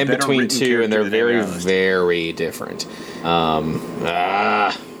 She's a I am better between written two, and they're character than very, anybody on our list. very different.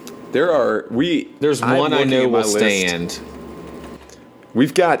 There are There's I'm one I looking know at my will list. stand.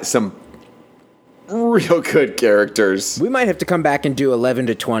 We've got some real good characters. We might have to come back and do 11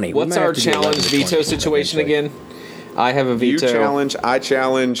 to 20. What's our challenge veto situation again? I have a You veto. challenge, I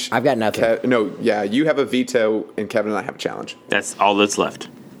challenge. I've got nothing. You have a veto, and Kevin and I have a challenge. That's all that's left.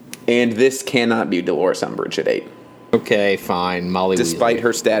 And this cannot be Dolores Umbridge at 8, Okay, fine. Molly despite Weasley.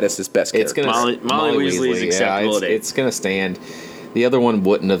 her status as best It's character. gonna Molly Weasley is acceptable at 8. It's gonna stand. The other one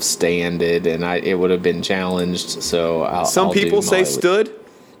wouldn't have standed, and it would have been challenged. So Some I'll people do say Molly stood,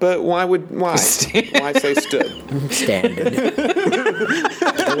 but why? Why say stood? Standard.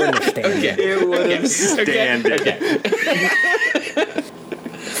 It wouldn't have standard. It would have standed.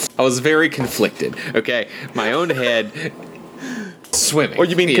 I was very conflicted. Okay, my own head swimming. Or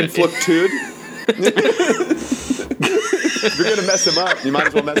you mean Yeah. conflicted? If you're gonna mess him up, you might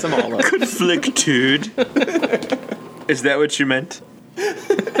as well mess them all up. Conflictude. Is that what you meant?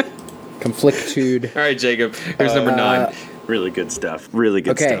 Conflictude. All right, Jacob. Here's number 9. Really good stuff. Really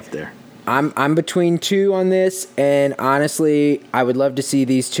good Okay. stuff there. I'm between two on this, and honestly, I would love to see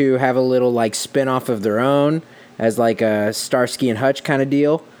these two have a little like spin-off of their own as like a Starsky and Hutch kind of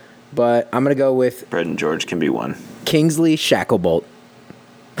deal. But I'm gonna go with Fred and George can be one. Kingsley Shacklebolt.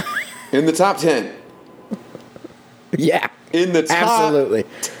 In the top 10. Yeah, In the top absolutely.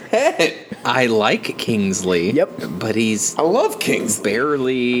 10. I like Kingsley. Yep. But he's I love Kings.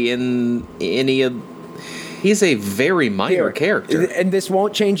 barely in any of. He's a very minor Here, character. and this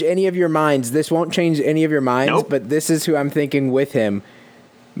won't change any of your minds. This won't change any of your minds. Nope. But this is who I'm thinking with him: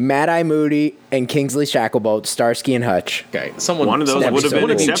 Mad-Eye Moody and Kingsley Shacklebolt, Starsky and Hutch. Okay, someone. One of those someone- would have been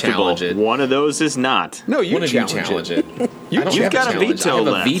one of you acceptable. challenge it. One of those is not. No, you One of you challenge, challenge it. it. You I don't You've have got a challenge. I veto have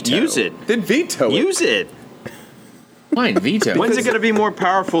a left. veto. Use it. Then veto it. Use it. Fine, veto. When's it going to be more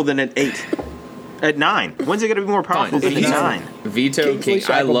powerful than at 8? At 9? When's it going to be more powerful Fine. than at Veto. 9? Veto. Kingsley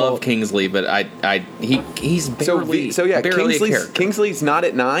King. I love Shacklebolt. Kingsley, but he's barely. barely a character. Kingsley's not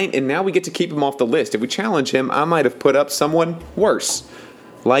at 9, and now we get to keep him off the list. If we challenge him, I might have put up someone worse,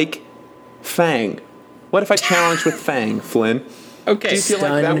 like Fang. What if I challenged with Fang, Flynn? Okay. Do you feel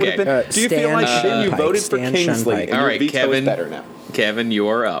like that would have been? Do you feel like then you Shunpike, voted for Stan Kingsley? Shunpike. And All your right, veto Kevin. is better now. Kevin, you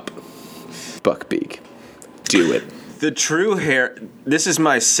are up. Buckbeak, do it. The true hair. This is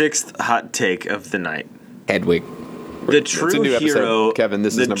my 6th hot take of the night. Hedwig. The It's a true new episode, hero. Kevin.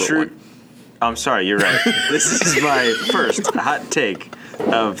 This is number 1. I'm sorry, you're right. This is my first hot take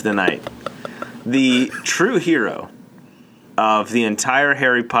of the night. The true hero of the entire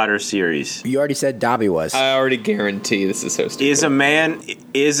Harry Potter series You already said Dobby was. I already guarantee this is so stupid. is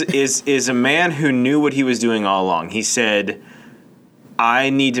a man who knew what he was doing all along. He said, I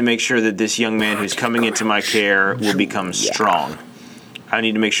need to make sure that this young man who's coming into my care will become strong. I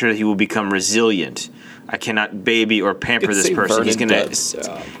need to make sure that he will become resilient. I cannot baby or pamper It's this a person. He's Vernon gonna does.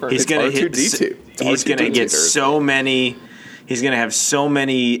 he's It's gonna hit. R2D2. It's He's gonna R2D2 get Thursday. so many. He's gonna have so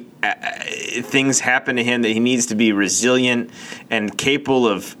many things happen to him that he needs to be resilient and capable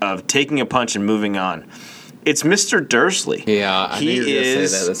of taking a punch and moving on. It's Mr. Dursley. Yeah, I knew you were he gonna say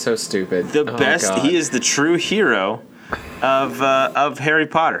is that. That's so stupid. the Oh, best. God. He is the true hero of Harry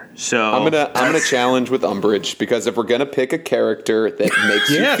Potter. So I'm gonna challenge with Umbridge, because if we're gonna pick a character that makes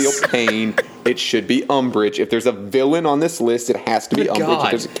Yes. you feel pain, it should be Umbridge. If there's a villain on this list, it has to be Good Umbridge. God.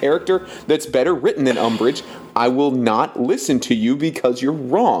 If there's a character that's better written than Umbridge, I will not listen to you because you're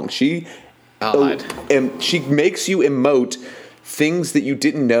wrong. She makes you emote things that you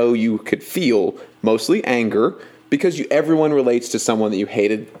didn't know you could feel, mostly anger, because everyone relates to someone that you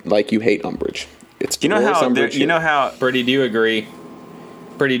hated, like you hate Umbridge. It's you know Dolores how Umbridge you know here. how Brady, do you agree?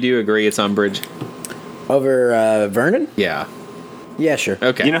 Brady, do you agree it's Umbridge? Over Vernon? Yeah. Yeah, sure.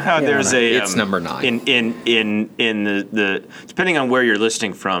 Okay. You know how there's a it's number 9 in the depending on where you're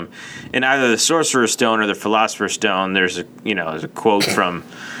listening from, in either the Sorcerer's Stone or the Philosopher's Stone, there's a quote from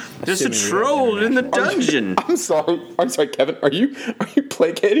there's a troll in the dungeon. I'm sorry, Kevin. Are you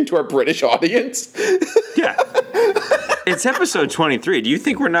placating to our British audience? Yeah. It's episode 23. Do you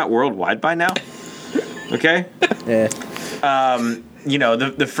think we're not worldwide by now? Okay. Yeah.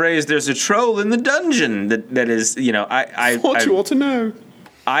 The phrase "there's a troll in the dungeon" that is, I want you all to know.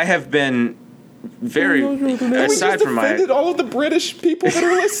 I have been very aside from my offended all of the British people that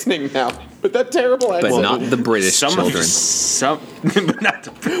are listening now with that terrible accent. but not the British children. But not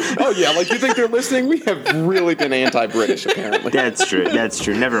the. Oh yeah, like you think they're listening? We have really been anti-British apparently. That's true.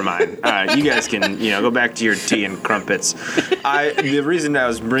 Never mind. You guys can, go back to your tea and crumpets. The reason I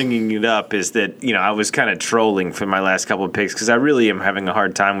was bringing it up is that, I was kind of trolling for my last couple of picks because I really am having a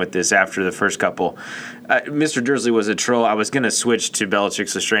hard time with this after the first couple. Mr. Dursley was a troll. I was going to switch to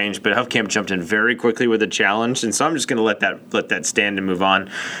Bellatrix Lestrange, but Huffcamp jumped in very quickly with a challenge, and so I'm just going to let that stand and move on.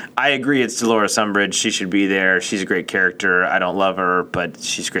 I agree it's Dolores Umbridge. She should be there. She's a great character. I don't love her, but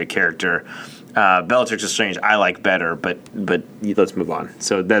she's a great character. Bellatrix Lestrange I like better, but let's move on.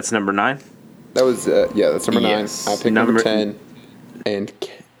 So that's number 9? That was, that's number 9. Yes. I picked number 10. And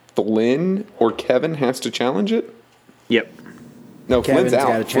Flynn or Kevin has to challenge it? Yep. No, Kevin's Flynn's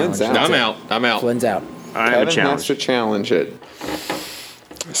gotta out. Flynn's challenge out. I'm out. Flynn's out. I have a Kevin has challenge. to challenge it.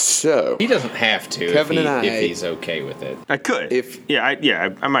 So He doesn't have to Kevin if, and I- if he's okay with it. I could. If- I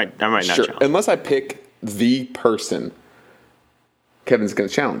might not sure, challenge. unless I pick the person, Kevin's going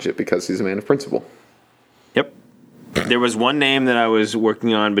to challenge it because he's a man of principle. Yep. There was one name that I was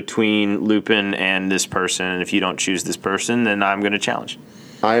working on between Lupin and this person, and if you don't choose this person, then I'm going to challenge.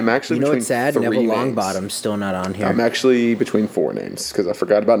 I am actually You know between what's sad? 3 Neville names. Longbottom's still not on here. I'm actually between 4 names because I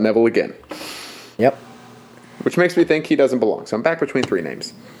forgot about Neville again, Yep. which makes me think he doesn't belong. So I'm back between 3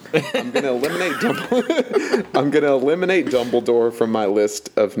 names. I'm going to eliminate Dumbledore from my list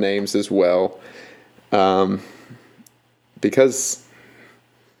of names as well, because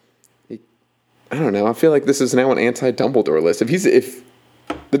I don't know. I feel like this is now an anti-Dumbledore list. If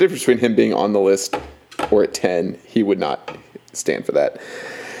the difference between him being on the list or at 10, he would not stand for that.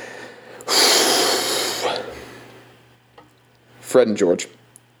 Fred and George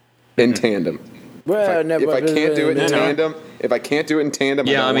in tandem. Well, If I can't do it in tandem,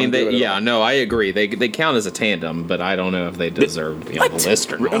 Yeah, I mean, no. I agree. They count as a tandem, but I don't know if they deserve to be on the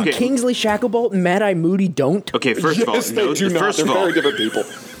list or not. Okay. Kingsley Shacklebolt and Mad Eye Moody don't. Okay, first of all, Yes, they do not. first They're of all, very different people.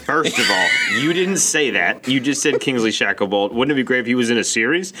 First of all, you didn't say that. You just said Kingsley Shacklebolt. Wouldn't it be great if he was in a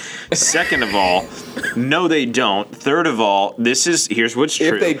series? Second of all, no, they don't. Third of all, here's what's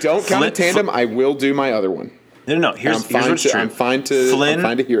true. If they don't count in tandem, I will do my other one. No. Here's what's true. I'm fine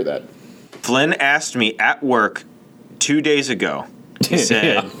to hear that. Flynn asked me at work 2 days ago. He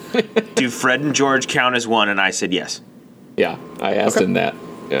said, "Do Fred and George count as one?" And I said yes. Yeah, I asked him that.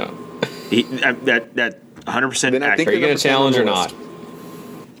 Yeah. That 100% Then I think Are you accurate. going to challenge or not?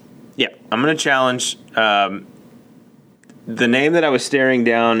 Yeah, I'm going to challenge the name that I was staring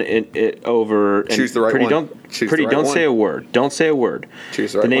down over. And Choose the right one. Don't say a word. Don't say a word.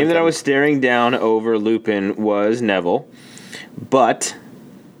 Choose the right name one, that I Kevin. was staring down over Lupin was Neville, but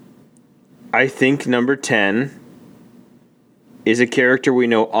I think number 10 is a character we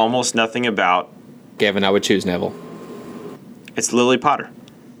know almost nothing about. Gavin, I would choose Neville. It's Lily Potter.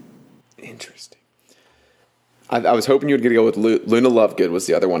 Interesting. I was hoping you would go with Luna Lovegood was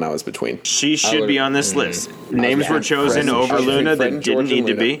the other one I was between. She should be on this list. Names were chosen over Luna that didn't need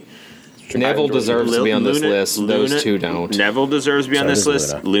to be. Neville deserves to be on this Luna- list. Those two don't. Neville deserves to be on this does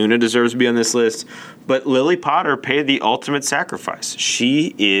list. Luna. Luna deserves to be on this list. But Lily Potter paid the ultimate sacrifice.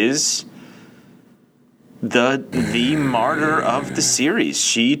 She is the martyr of the series.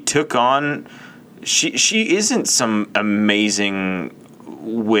 She took on. She isn't some amazing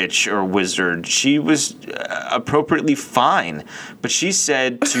witch or wizard. She was appropriately fine, but she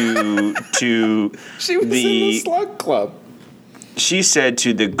said to She was in the Slug Club. she said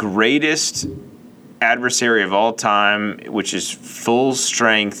to the greatest adversary of all time, which is full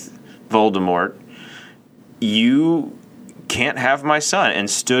strength Voldemort, "You can't have my son," and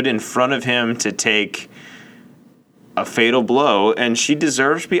stood in front of him to take a fatal blow, and she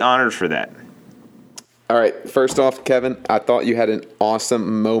deserves to be honored for that. All right, first off, Kevin, I thought you had an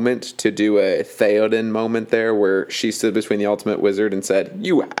awesome moment to do a Theoden moment there where she stood between the Ultimate Wizard and said,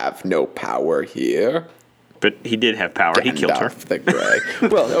 "You have no power here." But he did have power. He killed her. Gandalf the Grey.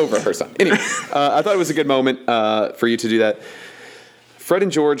 Well, over her son. Anyway, I thought it was a good moment for you to do that. Fred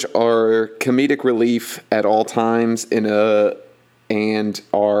and George are comedic relief at all times in and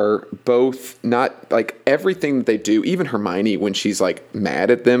are both not like everything that they do. Even Hermione, when she's like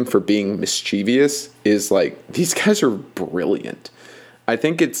mad at them for being mischievous, is like, these guys are brilliant. I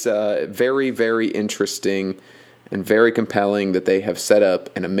think it's very, very interesting and very compelling that they have set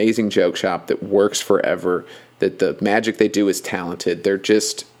up an amazing joke shop that works forever, that the magic they do is talented. They're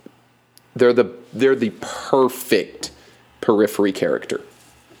the perfect periphery character.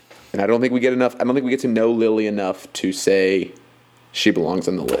 And I don't think we get to know Lily enough to say she belongs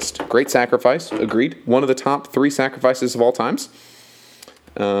on the list. Great sacrifice, agreed. One of the top 3 sacrifices of all times.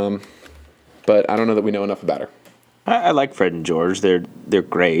 But I don't know that we know enough about her. I like Fred and George. They're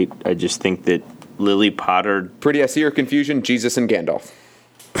great. I just think that Lily Potter. Pretty, I see your confusion. Jesus and Gandalf.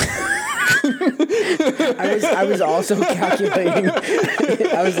 I was also calculating.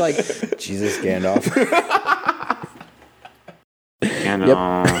 I was like, Jesus, Gandalf. Yep.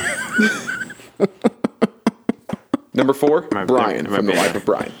 Number 4, Brian from The Life of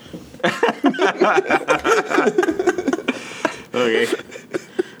Brian. Okay.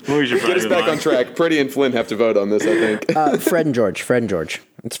 Get us back on track. Pretty and Flynn have to vote on this, I think. Fred and George.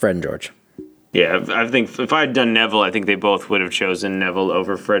 It's Fred and George. Yeah, I think if I had done Neville, I think they both would have chosen Neville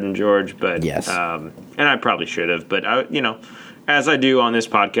over Fred and George. But yes, and I probably should have. But as I do on this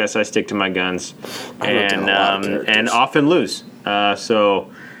podcast, I stick to my guns and often lose.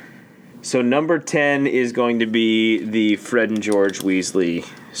 So number 10 is going to be the Fred and George Weasley.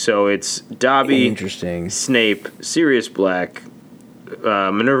 So it's Dobby, Snape, Sirius Black,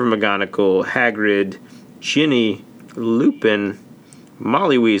 Minerva McGonagall, Hagrid, Ginny, Lupin,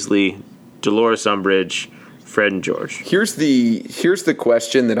 Molly Weasley, Dolores Umbridge, Fred and George. Here's the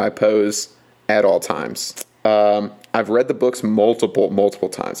question that I pose at all times. I've read the books multiple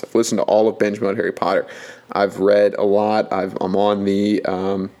times. I've listened to all of Binge Mode Harry Potter. I've read a lot. I'm on the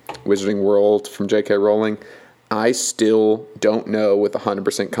Wizarding World from J.K. Rowling. I still don't know with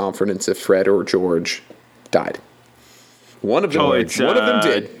 100% confidence if Fred or George died. One of them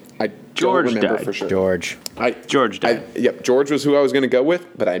did. I George don't remember died. for sure. George died. George was who I was going to go with,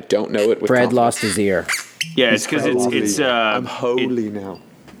 but I don't know it with Fred confidence. lost his ear. Yeah, it's because it's I'm holy now.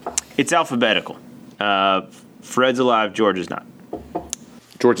 It's alphabetical. Fred's alive. George is not.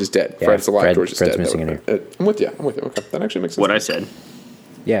 George is dead. Yeah, Fred's alive. George is Fred's dead. missing an ear. I'm with you. Okay, that actually makes sense. What I said.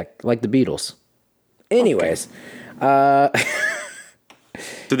 Yeah, like the Beatles. Anyways,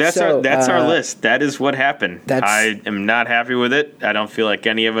 So that's our list. That is what happened. I am not happy with it. I don't feel like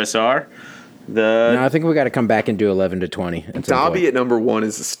any of us are. No, I think we got to come back and do 11 to 20. Dobby at number 1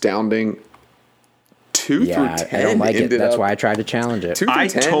 is astounding. 2 through 10. I don't like it. That's why I tried to challenge it. I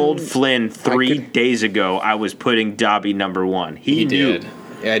told Flynn 3 days ago I was putting Dobby number 1. He knew.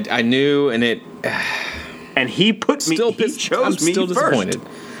 Did. I knew, and it. And he put me. Still he chose I'm me still disappointed.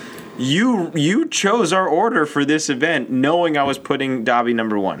 first. You chose our order for this event, knowing I was putting Dobby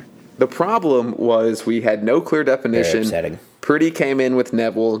number 1. The problem was we had no clear definition. Very upsetting. Pretty came in with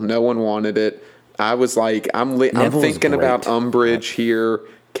Neville. No one wanted it. I was like, I'm thinking about Umbridge here.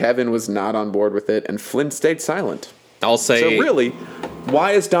 Kevin was not on board with it, and Flynn stayed silent. I'll say. So really,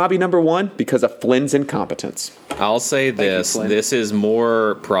 why is Dobby number 1? Because of Flynn's incompetence. I'll say this: this is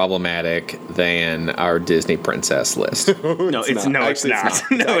more problematic than our Disney princess list. No, it's not.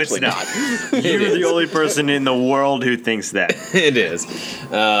 No, it's not. You're the only person in the world who thinks that. It is.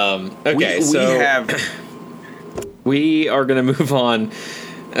 Okay, we are going to move on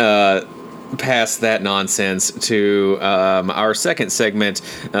past that nonsense to our second segment,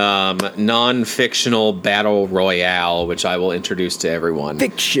 non-fictional battle royale, which I will introduce to everyone.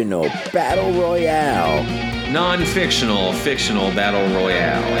 Fictional battle royale. Non-fictional, fictional battle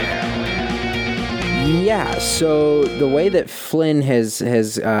royale. Yeah, so the way that Flynn has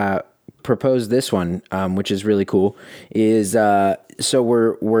proposed this one, which is really cool, is so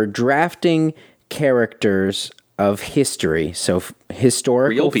we're drafting characters of history, so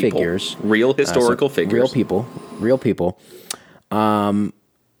historical figures, real historical figures, real people, and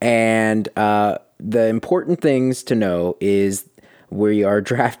the important things to know is we are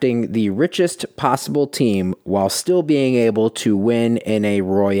drafting the richest possible team while still being able to win in a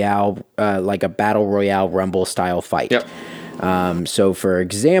royale, like a battle royale rumble style fight. Yep. So for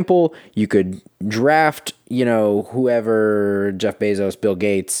example, you could draft, whoever, Jeff Bezos, Bill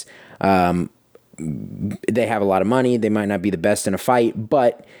Gates. They have a lot of money. They might not be the best in a fight,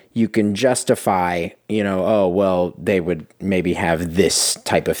 but you can justify, they would maybe have this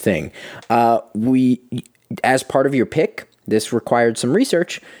type of thing. As part of your pick, this required some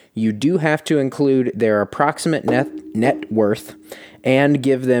research. You do have to include their approximate net worth and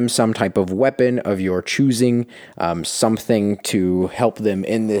give them some type of weapon of your choosing, something to help them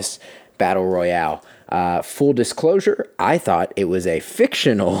in this battle royale. Full disclosure, I thought it was a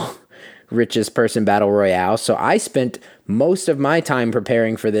fictional richest person battle royale, so I spent most of my time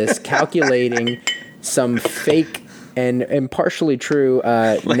preparing for this, calculating some fake and partially true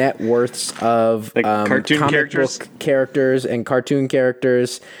net worths of cartoon comic book characters and cartoon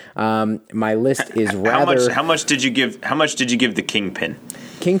characters. My list is rather. How much did you give the Kingpin?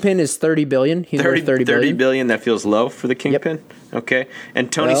 Kingpin is $30 billion. He's worth $30 billion. That feels low for the Kingpin. Yep. Okay,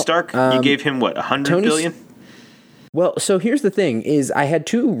 and Tony Stark, you gave him what, $100 billion? Well, so here's the thing: is I had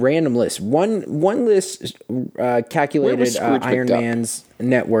two random lists. One list calculated Iron Man's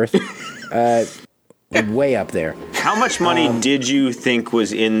net worth way up there. How much money did you think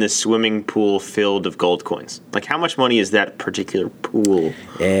was in the swimming pool filled of gold coins? Like, how much money is that particular pool?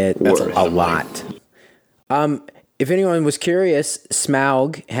 That's a lot. If anyone was curious,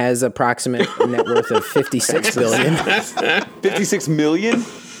 Smaug has approximate net worth of $56 billion. 56 million?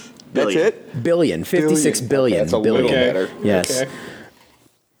 That's it? Billion. 56 billion. That's a little better. Yes.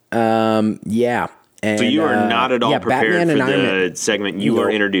 Okay. Yeah. And, so you are not at all prepared for the segment you are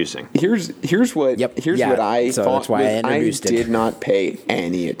introducing. Here's what I thought. That's why I introduced it. I did not pay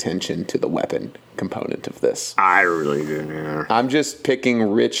any attention to the weapon component of this. I really didn't. Yeah. I'm just picking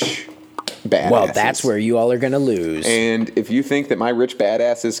rich badasses. Well, that's where you all are going to lose. And if you think that my rich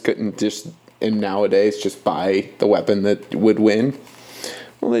badasses couldn't just, and nowadays, just buy the weapon that would win,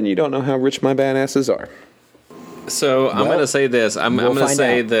 well, then you don't know how rich my badasses are. So I'm going to say this. I'm going to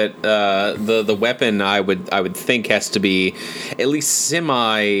say that the weapon I would think has to be at least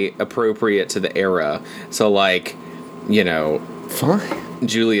semi appropriate to the era. So fine.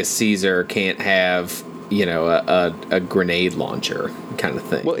 Julius Caesar can't have a grenade launcher kind of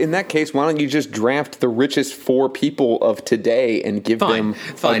thing. Well, in that case, why don't you just draft the richest 4 people of today and give them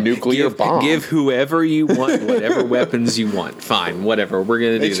a nuclear bomb? Give whoever you want whatever weapons you want. Fine, whatever. We're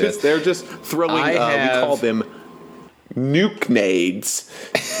going to do this. They're just throwing, we call them nuke-nades,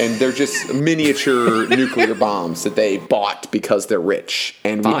 and they're just miniature nuclear bombs that they bought because they're rich,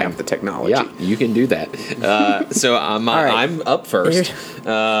 and we have the technology. Yeah, you can do that. So I'm up first.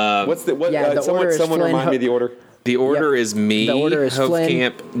 Someone remind me the order. The order is me, the order is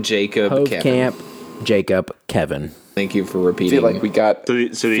Hovkamp, Flynn, Jacob, Kevin. Jacob, Kevin. Thank you for repeating. I feel like we got... So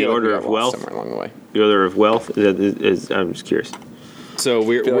the order of wealth? Somewhere along the way. The order of wealth is I'm just curious. So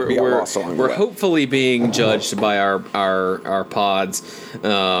we're hopefully being judged by our pods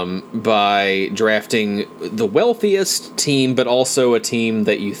by drafting the wealthiest team, but also a team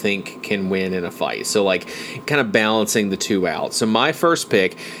that you think can win in a fight. So kind of balancing the two out. So my first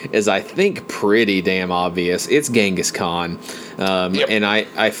pick is, I think, pretty damn obvious. It's Genghis Khan, and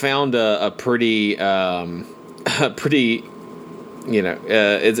I found a pretty.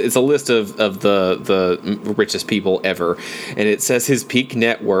 It's a list of the richest people ever, and it says his peak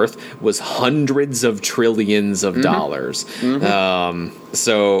net worth was hundreds of trillions of dollars. Mm-hmm.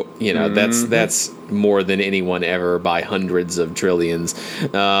 So that's more than anyone ever by hundreds of trillions.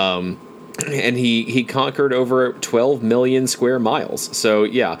 And he conquered over 12 million square miles. So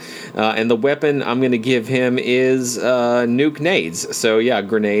and the weapon I'm going to give him is nuke nades. So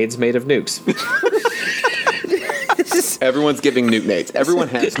grenades made of nukes. Everyone's giving nuke nades. Everyone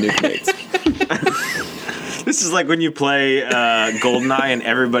has nuke nades. This is like when you play GoldenEye and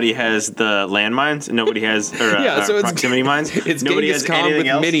everybody has the landmines and nobody has proximity mines. It's nobody Genghis Khan with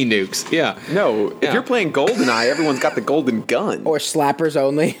mini nukes. Yeah. No, if you're playing GoldenEye, everyone's got the golden gun. Or slappers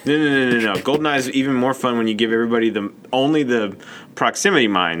only. No. GoldenEye is even more fun when you give everybody only the proximity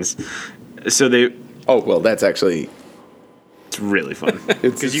mines. So they. Oh well, that's actually. It's really fun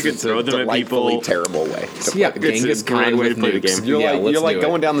because you can throw them at people. Terrible way. Genghis a great Khan way with to play the nukes. game. You're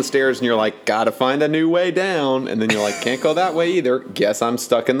going down the stairs and you're like, gotta find a new way down, and then you're like, can't go that way either. Guess I'm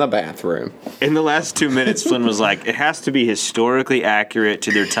stuck in the bathroom. In the last 2 minutes, Flynn was like, it has to be historically accurate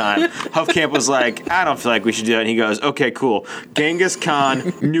to their time. Hovkamp was like, I don't feel like we should do that. And he goes, okay, cool. Genghis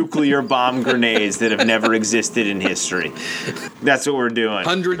Khan nuclear bomb grenades that have never existed in history. That's what we're doing.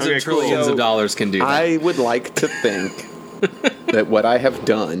 Hundreds of trillions of dollars can do that. I would like to think that what I have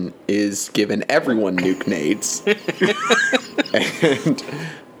done is given everyone nuke nades,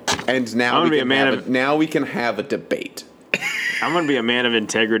 and now we can have a debate. I'm going to be a man of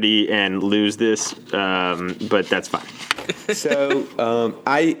integrity and lose this, but that's fine. So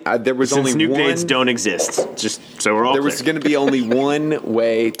there was Since only nuke one. nades don't exist, just so we're all There clear. was going to be only one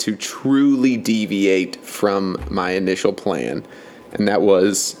way to truly deviate from my initial plan, and that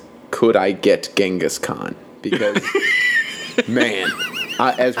was, could I get Genghis Khan? Because. Man,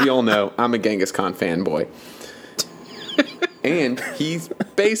 as we all know, I'm a Genghis Khan fanboy. And he's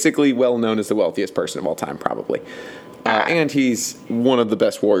basically well known as the wealthiest person of all time, probably. and he's one of the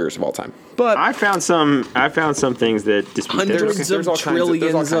best warriors of all time. But I found some things that dispute that. Hundreds of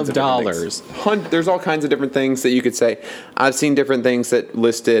trillions of dollars. There's all kinds of different things that you could say. I've seen different things that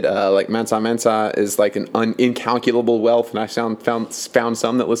listed like Mensa Mensa is like an incalculable wealth, and I found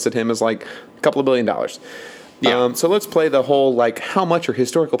some that listed him as like a couple of $1 billion. Yeah. So let's play the whole like how much are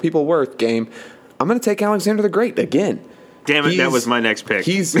historical people worth game. I'm going to take Alexander the Great again. Damn it, that was my next pick.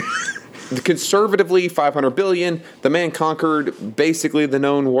 He's conservatively $500 billion. The man conquered basically the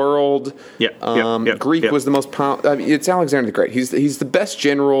known world. Greek was the most. It's Alexander the Great. He's the best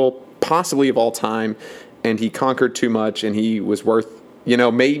general possibly of all time, and he conquered too much, and he was worth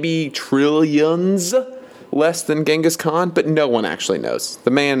maybe trillions less than Genghis Khan, but no one actually knows. The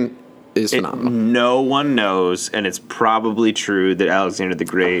man is phenomenal. No one knows, and it's probably true that Alexander the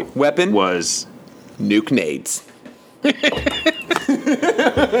Great weapon was nuke nades.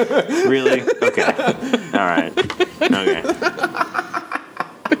 Really? Okay. All right. Okay.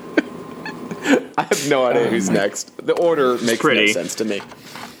 I have no idea who's next. The order makes no sense to me.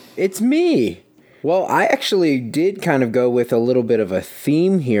 It's me. Well, I actually did kind of go with a little bit of a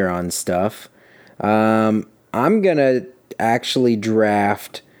theme here on stuff. I'm going to actually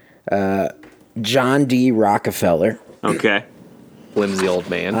draft John D. Rockefeller. Okay. Flimsy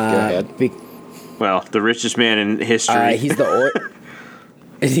old man. Go ahead. Well, the richest man in history. He's the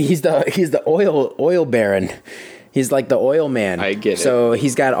oil baron. He's like the oil man. I get it. So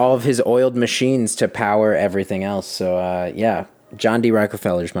he's got all of his oiled machines to power everything else. So yeah, John D.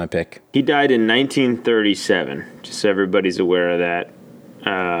 Rockefeller's my pick. He died in 1937. Just so everybody's aware of that.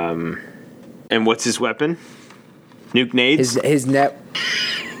 And what's his weapon? Nuke nades? His net.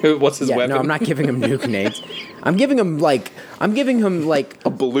 What's his weapon? No, I'm not giving him nuke nades. I'm giving him like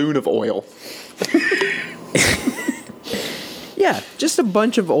a balloon of oil. Yeah, just a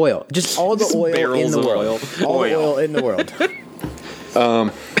bunch of oil. Just all the oil in the world. All the oil in the world.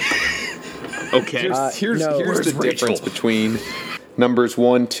 Okay. Here's the difference between numbers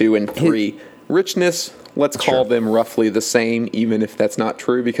 1, 2, and 3. Richness, let's call them roughly the same, even if that's not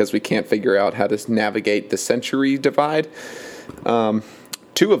true, because we can't figure out how to navigate the century divide. 2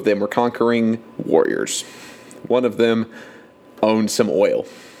 of them were conquering warriors. One of them owned some oil.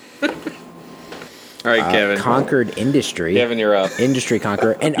 All right, Kevin. Conquered industry. Kevin, you're up. Industry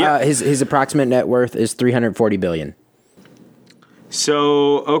conqueror. And his approximate net worth is $340 billion.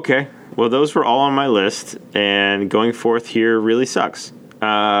 So, okay. Well, those were all on my list, and going forth here really sucks.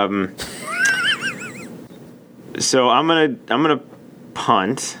 So I'm gonna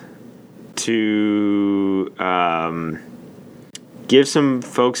punt to give some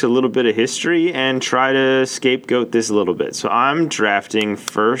folks a little bit of history and try to scapegoat this a little bit. So I'm drafting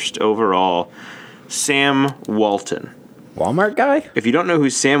first overall Sam Walton. Walmart guy? If you don't know who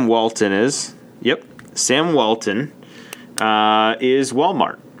Sam Walton is, Sam Walton is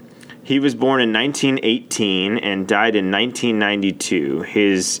Walmart. He was born in 1918 and died in 1992.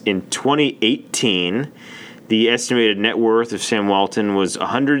 In 2018, the estimated net worth of Sam Walton was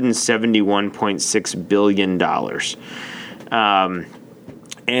 $171.6 billion.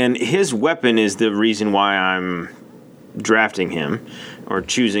 And his weapon is the reason why I'm drafting him or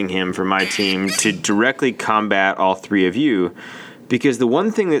choosing him for my team to directly combat all 3 of you, because the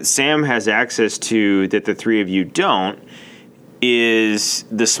one thing that Sam has access to that the 3 of you don't is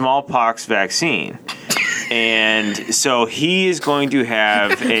the smallpox vaccine. And so he is going to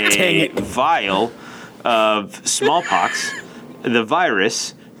have a vial of smallpox, the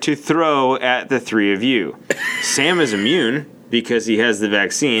virus, to throw at the 3 of you. Sam is immune because he has the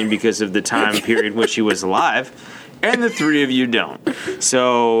vaccine because of the time period which he was alive, and the 3 of you don't.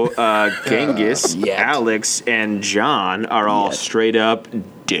 So Genghis, Alex, and John are all straight up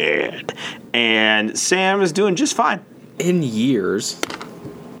dead. And Sam is doing just fine. In years.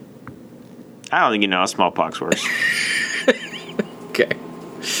 I don't think you know how smallpox works. Okay.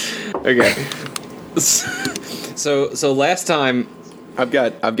 So last time I've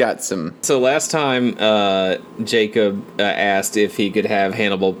got some. So last time Jacob asked if he could have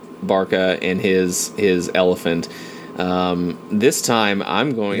Hannibal Barca and his elephant. This time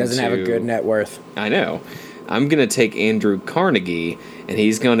I'm going to... He doesn't have a good net worth. I know. I'm going to take Andrew Carnegie, and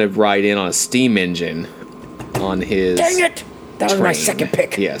he's going to ride in on a steam engine on his... Dang it! That was my second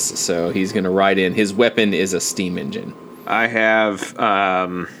pick. Yes, so he's going to ride in. His weapon is a steam engine. I have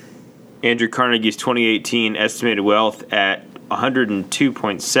Andrew Carnegie's 2018 estimated wealth at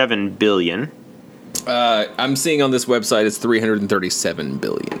 $102.7 billion. I'm seeing on this website it's $337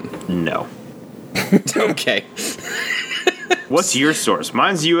 billion. No. Okay. What's your source?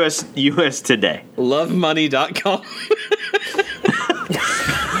 Mine's US Today. Lovemoney.com.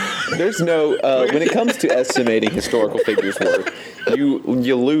 there's no when it comes to estimating historical figures' worth, you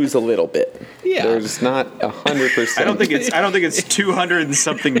lose a little bit. Yeah. There's not 100%. I don't think it's 200 and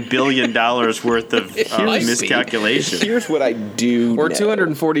something billion dollars worth of miscalculation. Here's what I do Or know.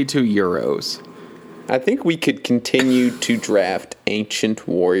 242 euros. I think we could continue to draft ancient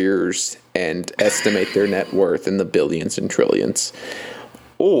warriors and estimate their net worth in the billions and trillions.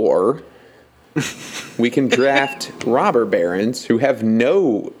 Or we can draft robber barons who have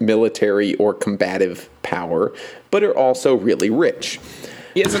no military or combative power, but are also really rich.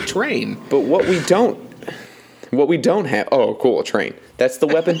 He has a train. But what we don't have, oh, cool, a train. That's the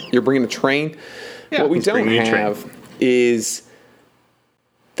weapon? You're bringing a train? Yeah, what we he's don't bringing a train. have is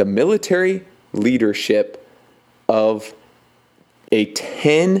the military leadership of a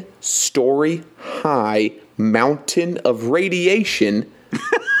 10-story high mountain of radiation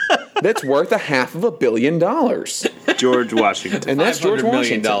that's worth $500 million. George Washington. And that's George $500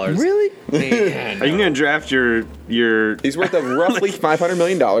 million. Washington. Really? Man. Are you going to draft your? He's worth of roughly $500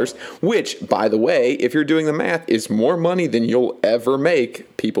 million, which, by the way, if you're doing the math, is more money than you'll ever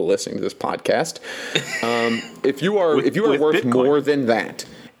make. People listening to this podcast, if you are with worth Bitcoin. more than that,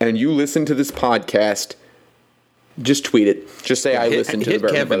 and you listen to this podcast, just tweet it. Just say I listened to the hit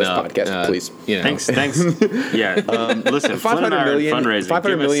Bourbon Kevin Brothers up, podcast, please. You know. Thanks. Yeah. Listen, Flynn and I are fundraising. $500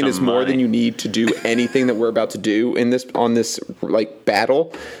 Give us million is some more money. than you need to do anything that we're about to do in this like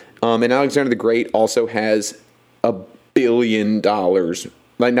battle. And Alexander the Great also has $1 billion,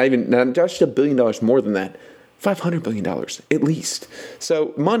 like not just $1 billion, more than that. $500 billion, at least.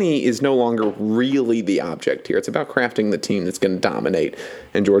 So money is no longer really the object here. It's about crafting the team that's going to dominate.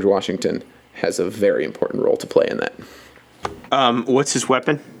 And George Washington has a very important role to play in that. What's his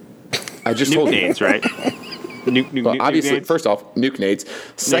weapon? I just Nuke told you. nades, right? Well, obviously, nades? first off, nuke nades.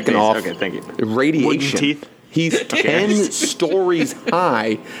 Second nades. off, Okay, thank you. radiation. Wooden teeth? He's 10 stories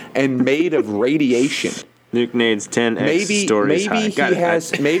high and made of radiation. Nuke nades 10x Maybe stories high.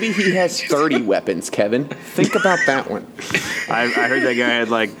 maybe he has 30 weapons, Kevin. Think about that one. I heard that guy had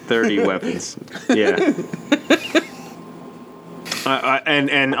like 30 weapons. Yeah.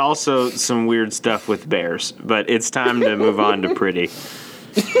 And also some weird stuff with bears. But it's time to move on to pretty.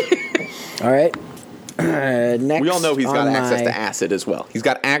 All right. Next, We all know he's got on access my- to acid as well. He's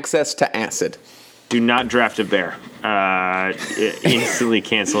got access to acid. Do not draft a bear. Instantly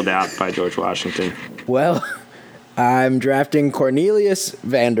canceled out by George Washington. Well, I'm drafting Cornelius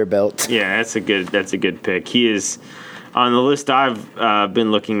Vanderbilt. Yeah, that's a good pick. He is on the list I've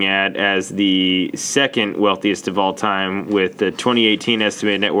been looking at as the second wealthiest of all time, with the 2018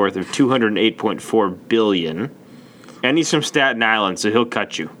 estimated net worth of $208.4 billion. And he's from Staten Island, so he'll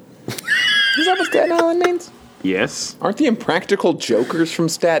cut you. Is that what Staten Island means? Yes. Aren't the Impractical Jokers from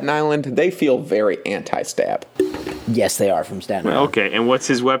Staten Island? They feel very anti-stab. Yes, they are from Staten Island. Okay, and what's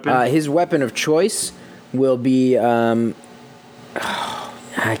his weapon? His weapon of choice will be. I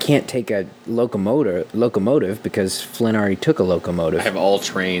can't take a locomotive because Flynn already took a locomotive I have all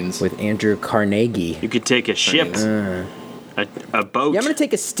trains. with Andrew Carnegie. You could take a ship, a boat. Yeah, I'm gonna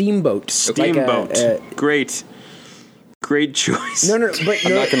take a steamboat. steamboat. Great choice. No, but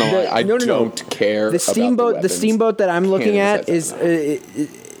I'm not gonna lie. I don't care. The steamboat. about The steamboat that I'm looking at Canada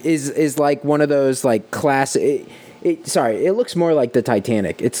is like one of those like classic. It looks more like the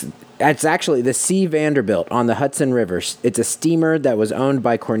Titanic. It's actually the C. Vanderbilt on the Hudson River. It's a steamer that was owned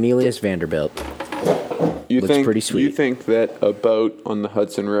by Cornelius Vanderbilt. Looks pretty sweet. You think that a boat on the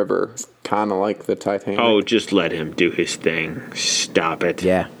Hudson River is kind of like the Titanic? Oh, just let him do his thing. Stop it.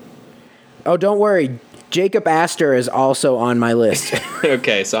 Yeah. Oh, don't worry. Jacob Astor is also on my list.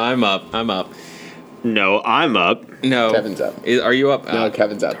 Okay, so I'm up. No, I'm up. No. Kevin's up. Are you up? No,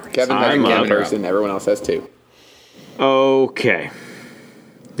 Kevin's up. Kevin has I'm one up. person. Everyone else has two. Okay.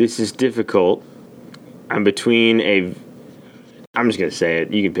 This is difficult. I'm just going to say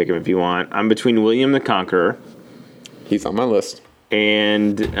it. You can pick him if you want. I'm between William the Conqueror He's on my list.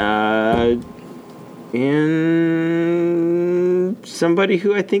 and somebody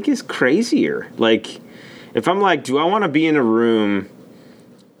who I think is crazier. Like, if I'm like, do I want to be in a room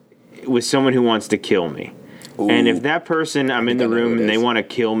with someone who wants to kill me? Ooh. And if that person I'm in the I know who room it and they is. want to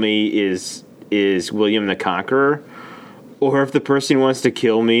kill me is William the Conqueror, or if the person who wants to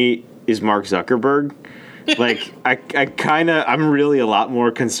kill me is Mark Zuckerberg, like I'm really a lot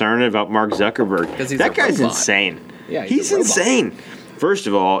more concerned about Mark Zuckerberg. 'Cause he's that a guy's robot. insane. Yeah, he's he's a robot. insane. First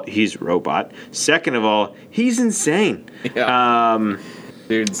of all, he's a robot. Second of all, he's insane. Yeah.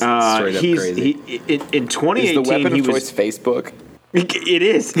 Dude's straight up crazy. In 2018, Is the weapon he of was. choice Facebook? It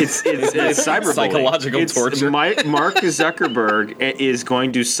is. It's cyberbullying. Psychological torture. Mark Zuckerberg is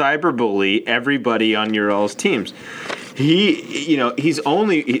going to cyberbully everybody on your all's teams. he's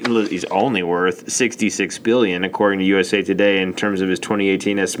only worth $66 billion according to USA Today in terms of his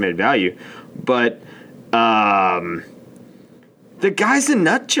 2018 estimated value, but the guy's a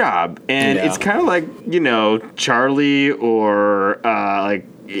nut job, and it's kind of like Charlie or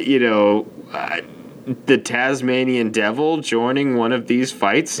the Tasmanian Devil joining one of these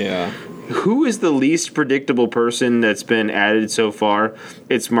fights. Yeah. Who is the least predictable person that's been added so far?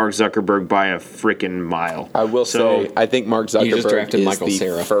 It's Mark Zuckerberg by a freaking mile. I will say, I think Mark Zuckerberg just drafted is Michael the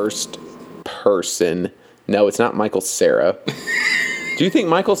Cera. first person. No, it's not Michael Cera. Do you think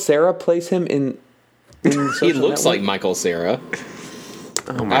Michael Cera plays him in He Social looks Network? like Michael Cera.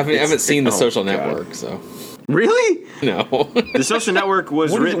 I haven't seen the Social Network, so Really? no. The Social Network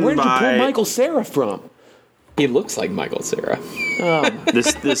was written Where did you pull by Michael Cera from? He looks like Michael Cera.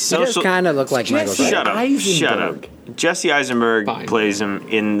 the He does social. kind of look like Michael Jesse Cera. Shut up! Shut up! Eisenberg. Jesse Eisenberg Fine. plays him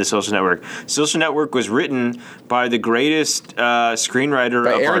in the Social Network. Social Network was written by the greatest screenwriter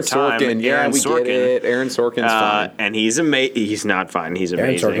By of Aaron our time, Sorkin. Yeah, Aaron we Sorkin. get it. Aaron Sorkin's fine. And he's amazing. He's not fine. He's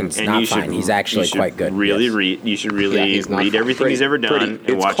Aaron amazing. Sorkin's and not you should, fine. He's actually you should quite good, Really yes. read. You should Yeah, really he's not read fine. everything he's ever done and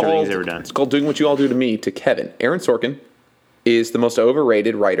It's watch everything he's ever called- done. It's called Doing What You All Do to Me to Kevin. Aaron Sorkin is the most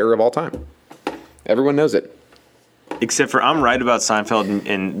overrated writer of all time. Everyone knows it. Except for I'm right about Seinfeld,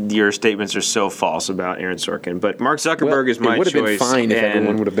 and your statements are so false about Aaron Sorkin. But Mark Zuckerberg is my it would have been choice. fine if and-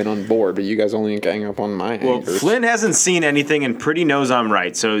 everyone would have been on board, but you guys only gang up on my Well, haters. Flynn hasn't seen anything and pretty knows I'm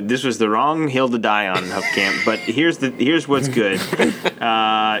right, so this was the wrong hill to die on, Huffcamp. But here's what's good.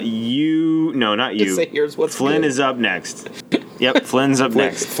 Not you. say here's what's Flynn good. is up next. Yep, Flynn's up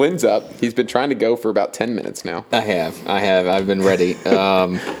next. Flynn's up. He's been trying to go for about 10 minutes now. I have. I've been ready.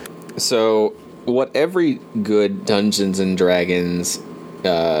 So, what every good Dungeons and Dragons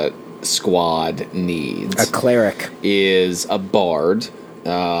squad needs A cleric. is a bard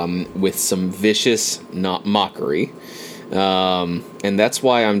with some vicious mockery. And that's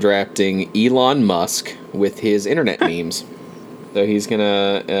why I'm drafting Elon Musk with his internet memes. So he's going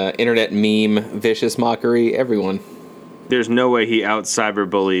to internet meme vicious mockery everyone. There's no way he out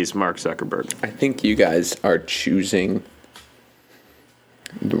cyberbullies Mark Zuckerberg. I think you guys are choosing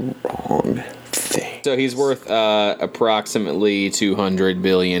the wrong thing. So he's worth approximately $200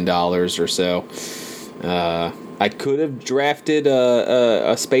 billion or so. I could have drafted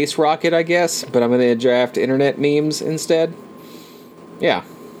a space rocket, I guess, but I'm going to draft internet memes instead. Yeah,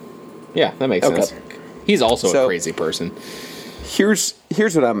 that makes Okay. sense. He's also a So- crazy person. Here's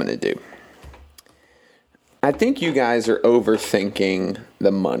what I'm going to do. I think you guys are overthinking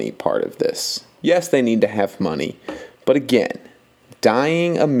the money part of this. Yes, they need to have money, but again,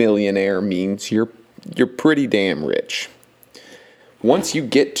 dying a millionaire means you're pretty damn rich. Once you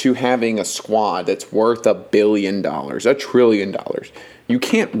get to having a squad that's worth $1 billion, $1 trillion, you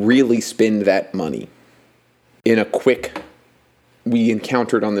can't really spend that money in a quick, we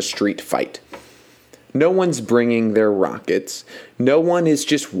encountered on the street fight. No one's bringing their rockets. No one is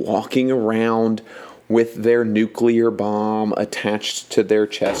just walking around with their nuclear bomb attached to their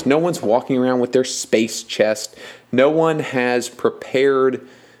chest. No one's walking around with their space chest. No one has prepared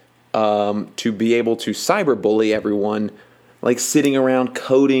to be able to cyberbully everyone, like sitting around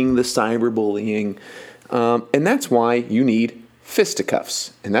coding the cyberbullying. And that's why you need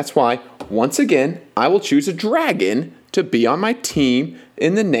fisticuffs. And that's why, once again, I will choose a dragon to be on my team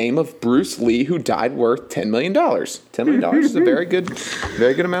in the name of Bruce Lee, who died worth $10 million. $10 million is a very good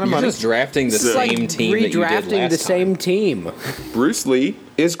amount of You're money. just drafting the It's like same team that you did redrafting last the time. same team. Bruce Lee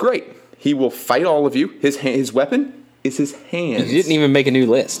is great. He will fight all of you. His weapon is his hands. You didn't even make a new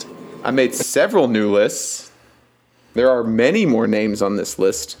list. I made several new lists. There are many more names on this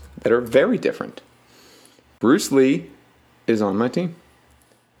list that are very different. Bruce Lee is on my team.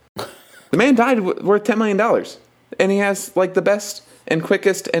 The man died worth $10 million. And he has like the best and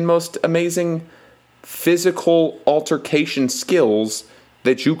quickest and most amazing physical altercation skills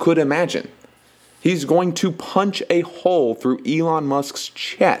that you could imagine. He's going to punch a hole through Elon Musk's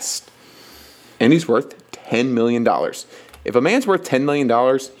chest. And he's worth $10 million. If a man's worth $10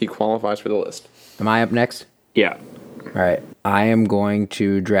 million, he qualifies for the list. Am I up next? Yeah. All right. I am going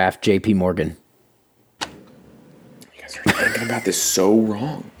to draft J.P. Morgan. You guys are thinking about this so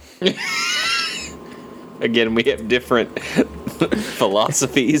wrong. Again, we have different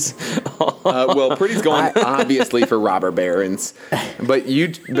philosophies. Well, Pretty's going obviously for robber barons, but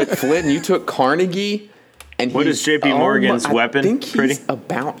Flynn, you took Carnegie, and What is JP Morgan's weapon, I think he's Pretty?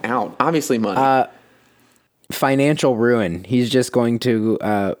 about out. Obviously, money. Financial ruin. He's just going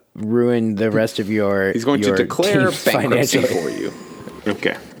to ruin the rest of your. He's going to your declare team's bankruptcy financially. for you.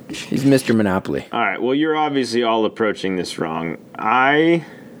 Okay. He's Mr. Monopoly. All right. Well, you're obviously all approaching this wrong. I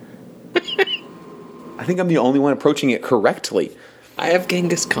I think I'm the only one approaching it correctly. I have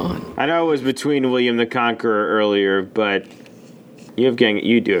Genghis Khan. I know it was between William the Conqueror earlier, but you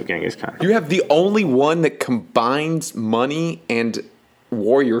do have Genghis Khan. You have the only one that combines money and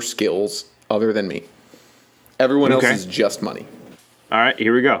warrior skills other than me. Everyone else is just money. All right,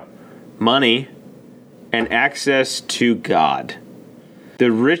 here we go. Money and access to God.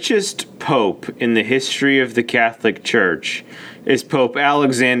 The richest pope in the history of the Catholic Church is Pope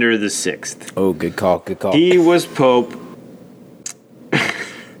Alexander VI. Oh, good call, good call. He was pope.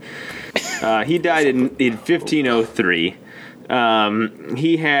 He died in 1503.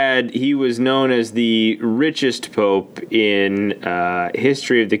 He was known as the richest pope in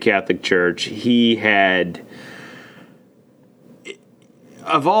history of the Catholic Church. He had,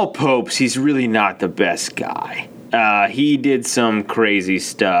 of all popes, he's really not the best guy. He did some crazy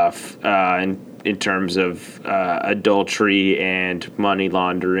stuff in terms of adultery and money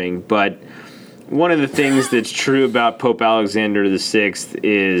laundering. But one of the things that's true about Pope Alexander VI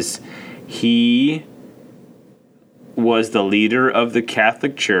is he was the leader of the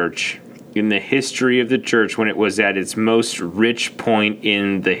Catholic Church in the history of the church when it was at its most rich point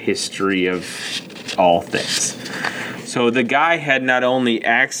in the history of all things. So the guy had not only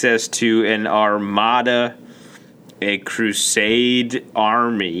access to an armada, a crusade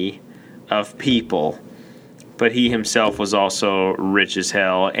army of people, but he himself was also rich as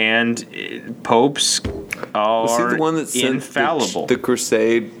hell. And popes are Was he the one that sent infallible. the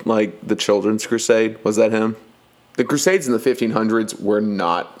crusade, like the children's crusade? Was that him? The crusades in the 1500s were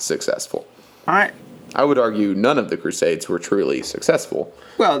not successful. I would argue none of the crusades were truly successful.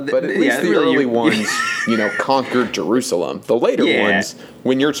 Well, But at least the early ones, conquered Jerusalem. The later ones,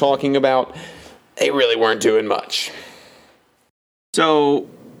 when you're talking about, they really weren't doing much. So,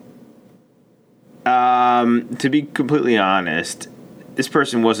 to be completely honest, this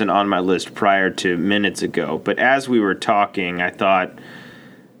person wasn't on my list prior to minutes ago. But as we were talking, I thought,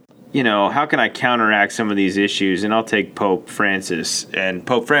 how can I counteract some of these issues? And I'll take Pope Francis. And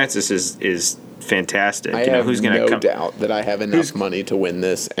Pope Francis is fantastic. I have no doubt that I have enough money to win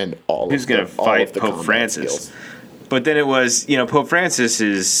this and all who's of going to fight the Pope Francis? skills. But then it was, Pope Francis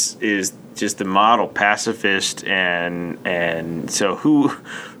is just the model pacifist, and so who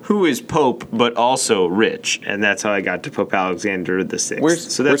is Pope but also rich, and that's how I got to Pope Alexander VI.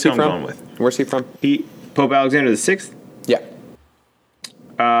 So that's who I'm going with. Where's he from? Pope Alexander VI. Yeah.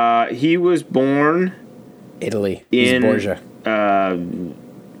 He was born Italy. He's in Borgia.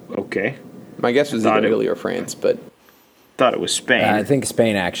 Okay. My guess was either Italy or France, but Thought it was Spain. I think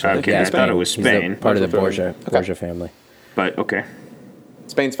Spain, actually. Okay, I thought it was Spain. He's part of the Borgia family. But okay.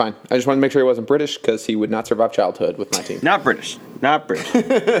 Spain's fine. I just wanted to make sure he wasn't British because he would not survive childhood with my team. Not British.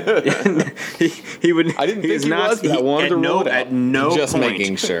 he would. I didn't think he was, but I wanted to rule it out. At no Just point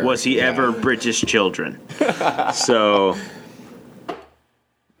making sure. was he ever British children. So.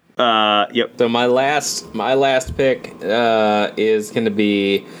 Yep. So my last pick is going to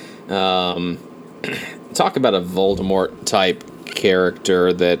be talk about a Voldemort type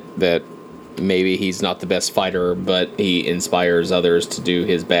character that maybe he's not the best fighter, but he inspires others to do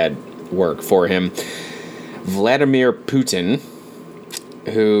his bad work for him. Vladimir Putin,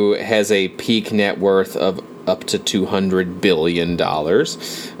 who has a peak net worth of up to $200 billion,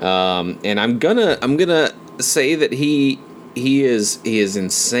 and I'm gonna say that he is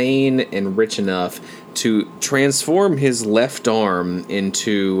insane and rich enough to transform his left arm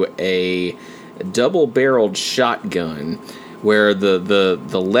into a double-barreled shotgun, where the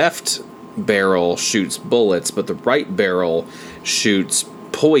left barrel shoots bullets, but the right barrel shoots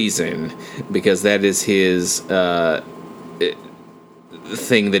poison, because that is his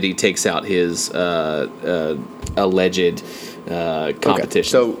thing that he takes out his alleged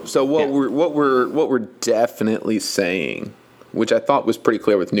competition. Okay. So what we're definitely saying, which I thought was pretty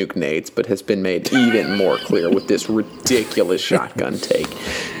clear with Nuke Nades, but has been made even more clear with this ridiculous shotgun take.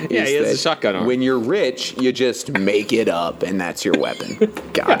 Yeah, he has a shotgun arm. When you're rich, you just make it up, and that's your weapon.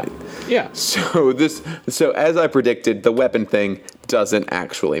 Got it. Yeah. So as I predicted, the weapon thing doesn't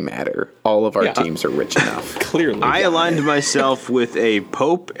actually matter. All of our teams are rich enough. Clearly. I aligned myself with a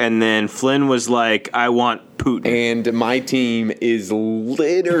pope, and then Flynn was like, I want Putin. And my team is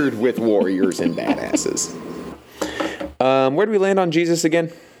littered with warriors and badasses. Where do we land on Jesus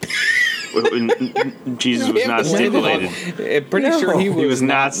again? Jesus was not stipulated. Pretty sure he was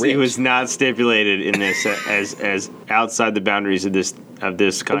not rich. He was not stipulated in this as outside the boundaries of this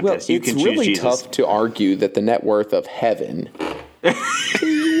contest. Well, You it's can choose really Jesus. tough to argue that the net worth of heaven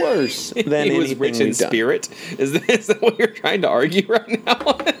is worse than he was anything rich in we've done. spirit. Is that what you're trying to argue right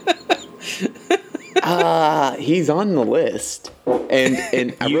now? He's on the list.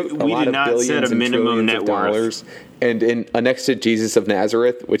 And I wrote a we lot did of not billions set a and minimum trillions net of worth. dollars. And in next to Jesus of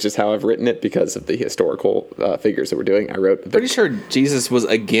Nazareth, which is how I've written it because of the historical figures that we're doing, I wrote. Pretty sure Jesus was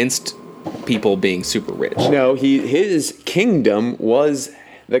against people being super rich. No, his kingdom was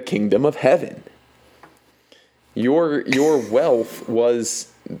the kingdom of heaven. Your wealth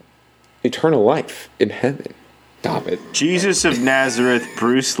was eternal life in heaven. Stop it. Jesus of Nazareth,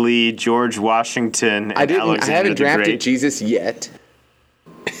 Bruce Lee, George Washington, and I Alexander haven't the drafted Great. Jesus yet.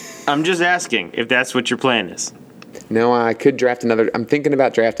 I'm just asking if that's what your plan is. No, I could draft another. I'm thinking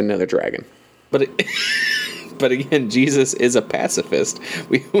about drafting another dragon. But but again, Jesus is a pacifist.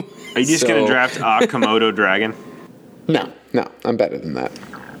 Are you just going to draft a Komodo dragon? No, I'm better than that.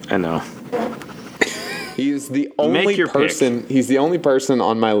 I know. He's the only your person. He's the only person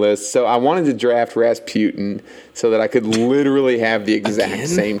on my list. So I wanted to draft Rasputin so that I could literally have the exact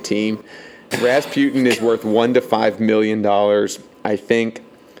same team. Rasputin is worth $1 to $5 million. I think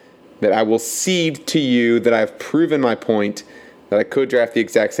that I will cede to you that I've proven my point that I could draft the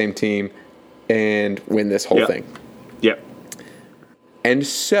exact same team and win this whole thing. Yep. And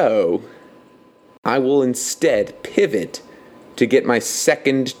so I will instead pivot to get my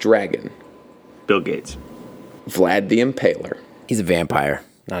second dragon, Bill Gates. Vlad the Impaler. He's a vampire,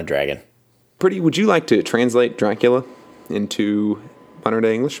 not a dragon. Pretty, would you like to translate Dracula into modern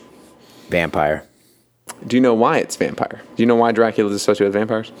day English? Vampire. Do you know why it's vampire? Do you know why Dracula is associated with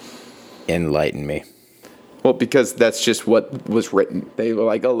vampires? Enlighten me. Well, because that's just what was written. They were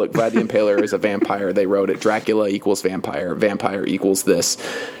like, oh, look, Vlad the Impaler is a vampire. They wrote it. Dracula equals vampire. Vampire equals this.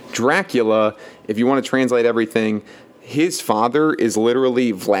 Dracula, if you want to translate everything, his father is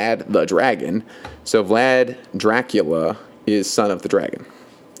literally Vlad the Dragon. So Vlad Dracula is son of the dragon.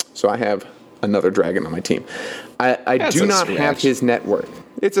 So I have another dragon on my team. I do not have his net worth.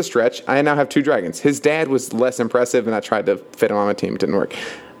 It's a stretch. I now have two dragons. His dad was less impressive, and I tried to fit him on my team. It didn't work.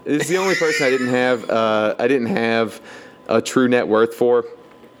 It's the only person I didn't have a true net worth for.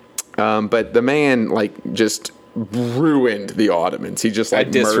 But the man just ruined the Ottomans. He just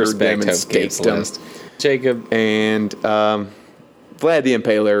murdered them and scaped them. Jacob. And Vlad the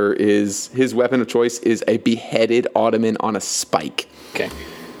Impaler his weapon of choice is a beheaded Ottoman on a spike. Okay.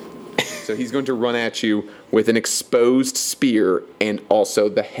 So he's going to run at you with an exposed spear and also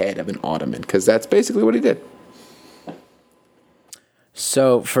the head of an Ottoman, because that's basically what he did.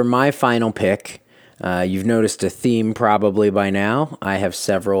 So for my final pick, you've noticed a theme probably by now. I have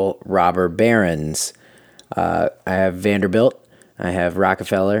several robber barons. I have Vanderbilt, I have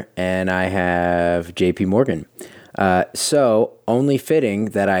Rockefeller, and I have J.P. Morgan. So only fitting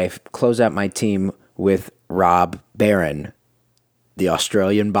that I close out my team with Rob Barron, the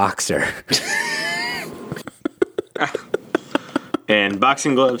Australian boxer. And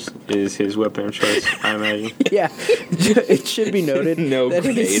boxing gloves is his weapon of choice, I imagine. Yeah, it should be noted. No that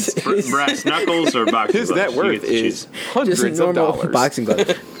grades. Brass knuckles or boxing His gloves? net worth is hundreds just of normal dollars. boxing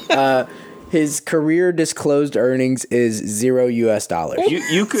gloves. His career disclosed earnings is $0.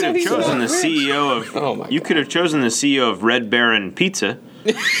 You could have chosen the CEO of. Oh my you could have chosen the CEO of Red Baron Pizza.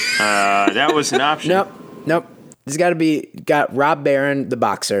 That was an option. Nope. It's got Rob Barron, the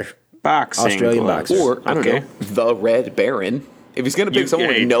boxer. Boxing Australian gloves. boxer. Or, I don't know, the Red Baron. If he's going to pick someone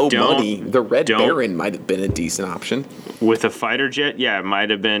with no money, the Red Baron might have been a decent option. With a fighter jet, yeah, it might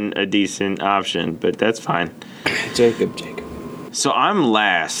have been a decent option, but that's fine. Jacob. So I'm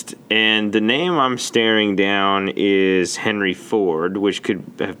last, and the name I'm staring down is Henry Ford, which could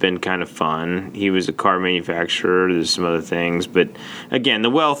have been kind of fun. He was a car manufacturer. There's some other things, but again, the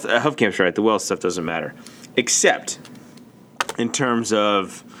wealth. Hofkamp's right. The wealth stuff doesn't matter, except in terms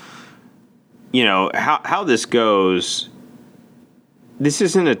of how this goes. This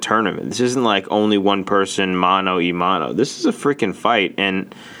isn't a tournament. This isn't like only one person mano y mano. This is a freaking fight,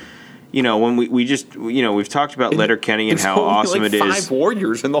 and. When we've talked about Letterkenny and how awesome it is. 5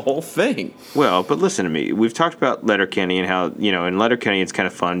 warriors in the whole thing. Well, but listen to me. We've talked about Letterkenny and how, in Letterkenny it's kind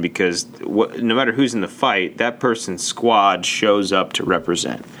of fun because no matter who's in the fight, that person's squad shows up to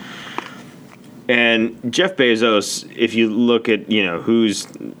represent. And Jeff Bezos, if you look at,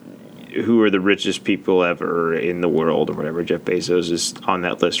 who are the richest people ever in the world or whatever, Jeff Bezos is on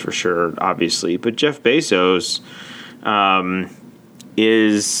that list for sure, obviously. But Jeff Bezos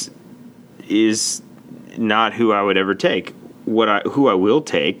is not who I would ever take. Who I will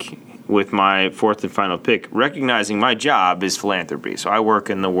take with my fourth and final pick, recognizing my job is philanthropy. So I work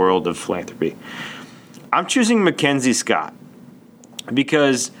in the world of philanthropy. I'm choosing Mackenzie Scott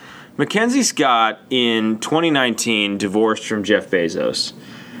because Mackenzie Scott in 2019 divorced from Jeff Bezos.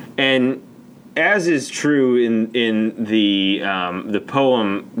 And as is true in the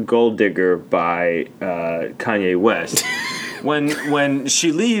poem Gold Digger by Kanye West, when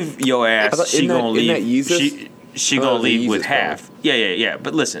she leave your ass, she gonna leave. She gonna leave with half. Yeah.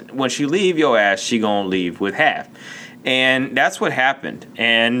 But listen, when she leave your ass, she gonna leave with half. And that's what happened.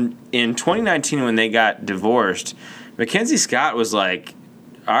 And in 2019, when they got divorced, Mackenzie Scott was like,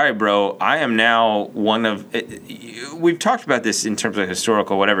 all right, bro, I am now one of... We've talked about this in terms of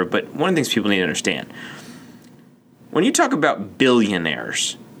historical whatever, but one of the things people need to understand, when you talk about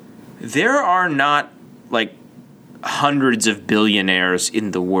billionaires, there are not, like, hundreds of billionaires in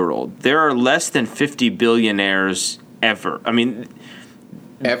the world. There are less than 50 billionaires ever. I mean...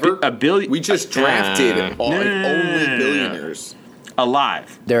 Ever? A billion. We just drafted only billionaires.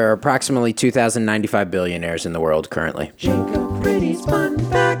 Alive. There are approximately 2,095 billionaires in the world currently.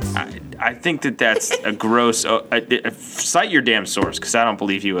 I think that's a gross... cite your damn source, because I don't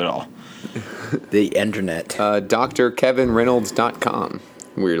believe you at all. The internet. DrKevinReynolds.com,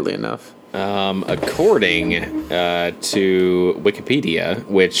 weirdly enough. According to Wikipedia,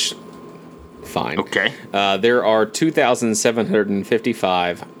 which... Fine. Okay. There are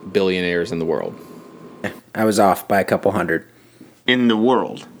 2,755 billionaires in the world. I was off by a couple hundred. In the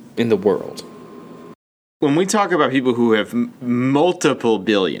world. In the world. When we talk about people who have multiple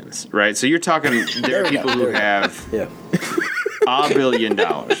billions, right? So you're talking, there are people who have $1 billion.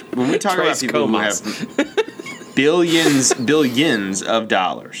 When we talk about people who have billions of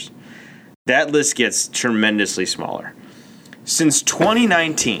dollars, that list gets tremendously smaller. Since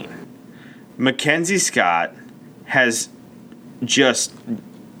 2019, Mackenzie Scott has just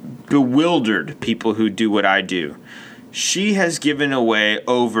bewildered people who do what I do. She has given away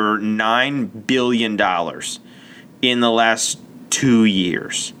over $9 billion in the last 2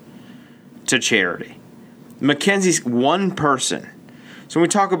 years to charity. Mackenzie's one person. So when we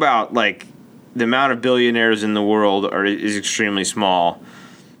talk about, like, the amount of billionaires in the world is extremely small.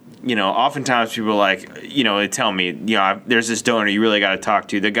 You know, oftentimes people are like, you know, they tell me, you know, there's this donor you really got to talk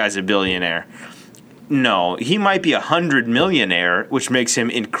to. That guy's a billionaire. No, he might be 100 millionaire, which makes him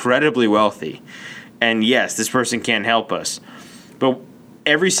incredibly wealthy. And yes, this person can help us. But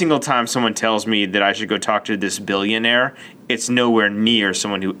every single time someone tells me that I should go talk to this billionaire, it's nowhere near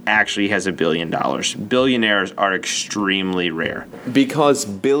someone who actually has $1 billion. Billionaires are extremely rare. Because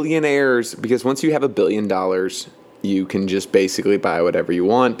once you have $1 billion, you can just basically buy whatever you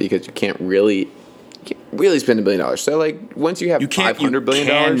want because you can't really spend $1 billion. So, like, once you have $500 billion,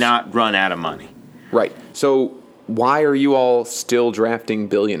 you cannot run out of money. Right. So why are you all still drafting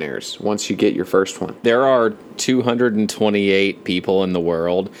billionaires once you get your first one? There are 228 people in the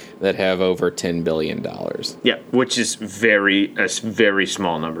world that have over $10 billion. Yeah, which is a very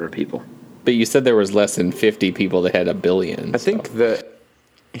small number of people. But you said there was less than 50 people that had $1 billion. I think that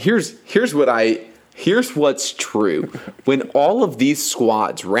here's what's true. When all of these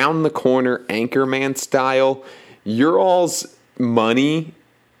squads round the corner, Anchorman style, your all's money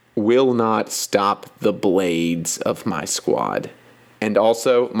will not stop the blades of my squad. And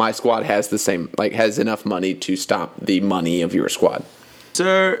also, my squad has enough money to stop the money of your squad.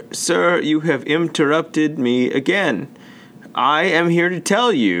 Sir, you have interrupted me again. I am here to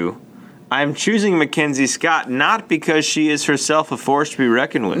tell you, I'm choosing Mackenzie Scott not because she is herself a force to be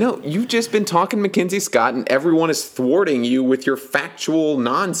reckoned with. No, you've just been talking Mackenzie Scott, and everyone is thwarting you with your factual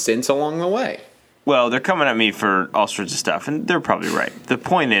nonsense along the way. Well, they're coming at me for all sorts of stuff, and they're probably right. The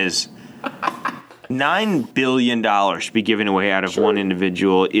point is, $9 billion to be given away out of one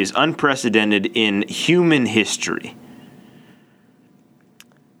individual is unprecedented in human history.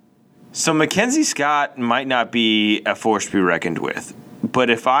 So Mackenzie Scott might not be a force to be reckoned with,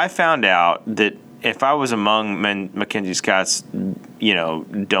 but if I found out that if I was among Mackenzie Scott's, you know,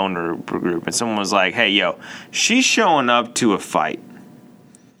 donor group, and someone was like, hey, yo, she's showing up to a fight,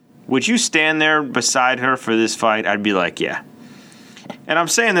 would you stand there beside her for this fight? I'd be like, yeah. And I'm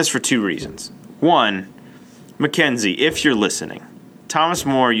saying this for two reasons. One, Mackenzie, if you're listening, Thomas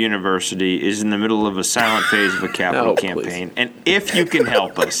More University is in the middle of a silent phase of a capital campaign. Please. And if you can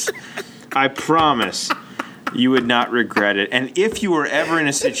help us, I promise you would not regret it. And if you were ever in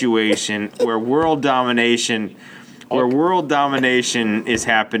a situation where world domination is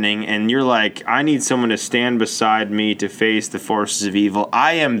happening and you're like, I need someone to stand beside me to face the forces of evil,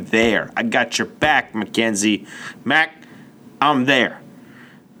 I am there. I got your back, Mackenzie. Mac, I'm there.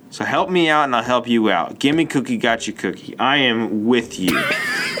 So help me out and I'll help you out. Gimme cookie, got you cookie. I am with you.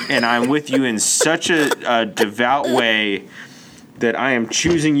 And I'm with you in such a devout way that I am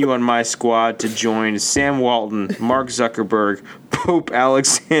choosing you on my squad to join Sam Walton, Mark Zuckerberg, Pope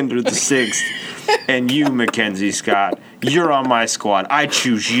Alexander VI, and you, Mackenzie Scott. You're on my squad. I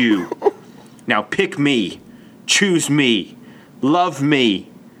choose you. Now pick me. Choose me. Love me.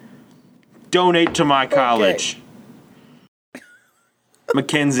 Donate to my college.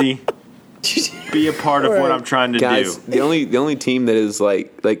 Mackenzie, be a part of what I'm trying to Guys, do. the only team that is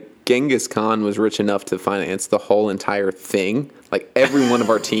like Genghis Khan was rich enough to finance the whole entire thing. Like every one of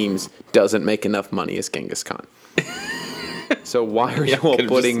our teams doesn't make enough money as Genghis Khan. So why are you all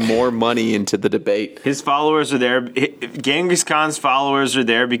putting more money into the debate? His followers are there. Genghis Khan's followers are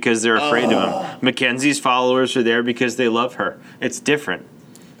there because they're afraid of him. Mackenzie's followers are there because they love her. It's different.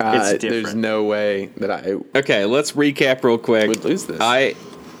 It's different. There's no way that I Okay, let's recap real quick. would lose this.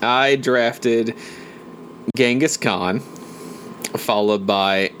 I drafted Genghis Khan, followed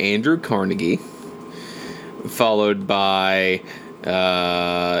by Andrew Carnegie, followed by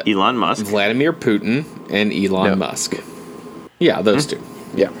Elon Musk. Vladimir Putin, and Elon Musk. Yeah, those two.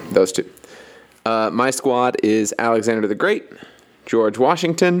 Yeah, those two. My squad is Alexander the Great, George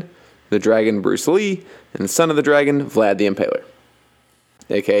Washington, the Dragon Bruce Lee, and the son of the dragon, Vlad the Impaler,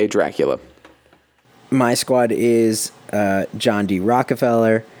 a.k.a. Dracula. My squad is John D.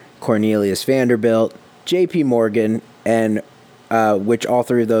 Rockefeller, Cornelius Vanderbilt, J.P. Morgan, and which all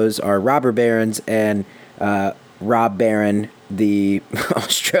three of those are robber barons, and Rob Barron, the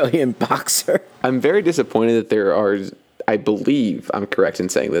Australian boxer. I'm very disappointed that there are, I believe I'm correct in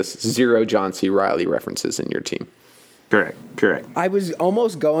saying this, 0 John C. Reilly references in your team. Correct. I was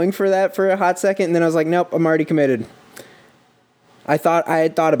almost going for that for a hot second, and then I was like, nope, I'm already committed. I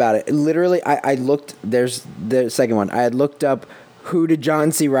had thought about it. Literally, I looked, there's the second one. I had looked up who did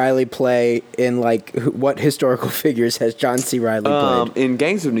John C. Reilly play in, like, what historical figures has John C. Reilly played? In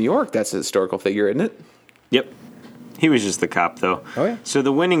Gangs of New York, that's a historical figure, isn't it? Yep. He was just the cop, though. Oh, yeah. So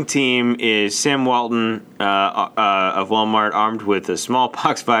the winning team is Sam Walton of Walmart, armed with a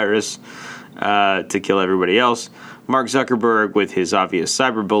smallpox virus to kill everybody else. Mark Zuckerberg with his obvious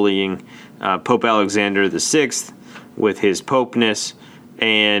cyberbullying. Pope Alexander VI with his popeness.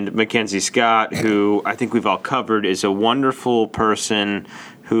 And Mackenzie Scott, who I think we've all covered, is a wonderful person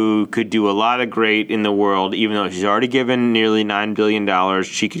who could do a lot of great in the world, even though she's already given nearly $9 billion.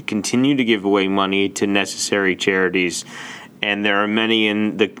 She could continue to give away money to necessary charities, and there are many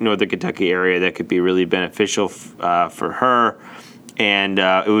in the Northern Kentucky area that could be really beneficial for her, and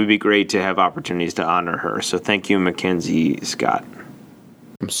it would be great to have opportunities to honor her. So thank you, Mackenzie Scott.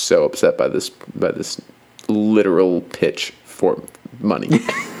 I'm so upset by this literal pitch for money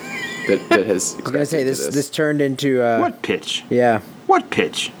that has. I was gonna say this turned into What pitch? Yeah. What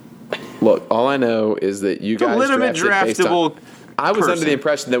pitch? Look, all I know is that you guys legitimate drafted based on. draftable I was under person. the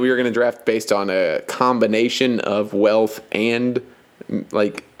impression that we were going to draft based on a combination of wealth and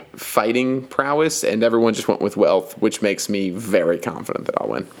like fighting prowess, and everyone just went with wealth, which makes me very confident that I'll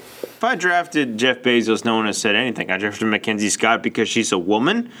win. If I drafted Jeff Bezos, no one has said anything. I drafted Mackenzie Scott because she's a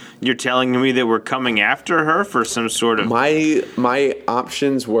woman. You're telling me that we're coming after her for some sort of... My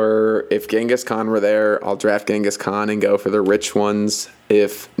options were, if Genghis Khan were there, I'll draft Genghis Khan and go for the rich ones.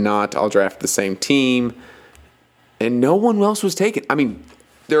 If not, I'll draft the same team. And no one else was taken. I mean,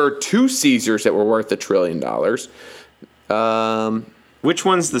 there are 2 Caesars that were worth $1 trillion. Which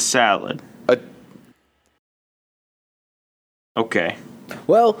one's the salad? Okay.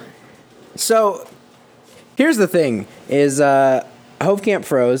 Well, so here's the thing: is Hovkamp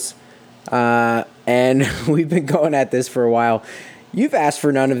froze, and we've been going at this for a while. You've asked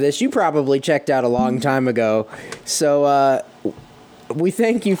for none of this. You probably checked out a long time ago. So we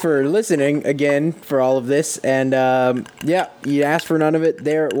thank you for listening again for all of this. And yeah, you asked for none of it.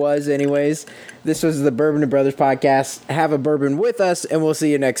 There it was, anyways. This was the Bourbon and Brothers podcast. Have a bourbon with us, and we'll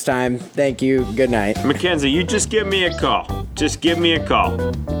see you next time. Thank you. Good night. Mackenzie, you just give me a call. Just give me a call.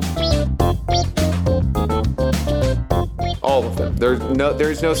 All of them.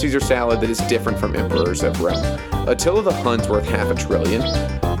 There's no Caesar salad that is different from Emperors of Rome. Attila the Hun's worth $500 billion.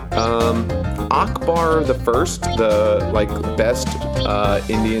 Akbar the First, the best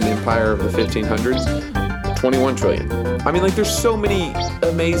Indian empire of the 1500s, $21 trillion. I mean, there's so many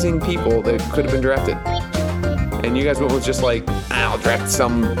amazing people that could have been drafted. And you guys went with just I'll draft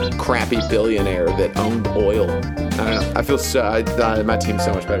some crappy billionaire that owned oil. I don't know. I feel my team's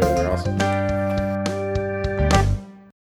so much better than yours.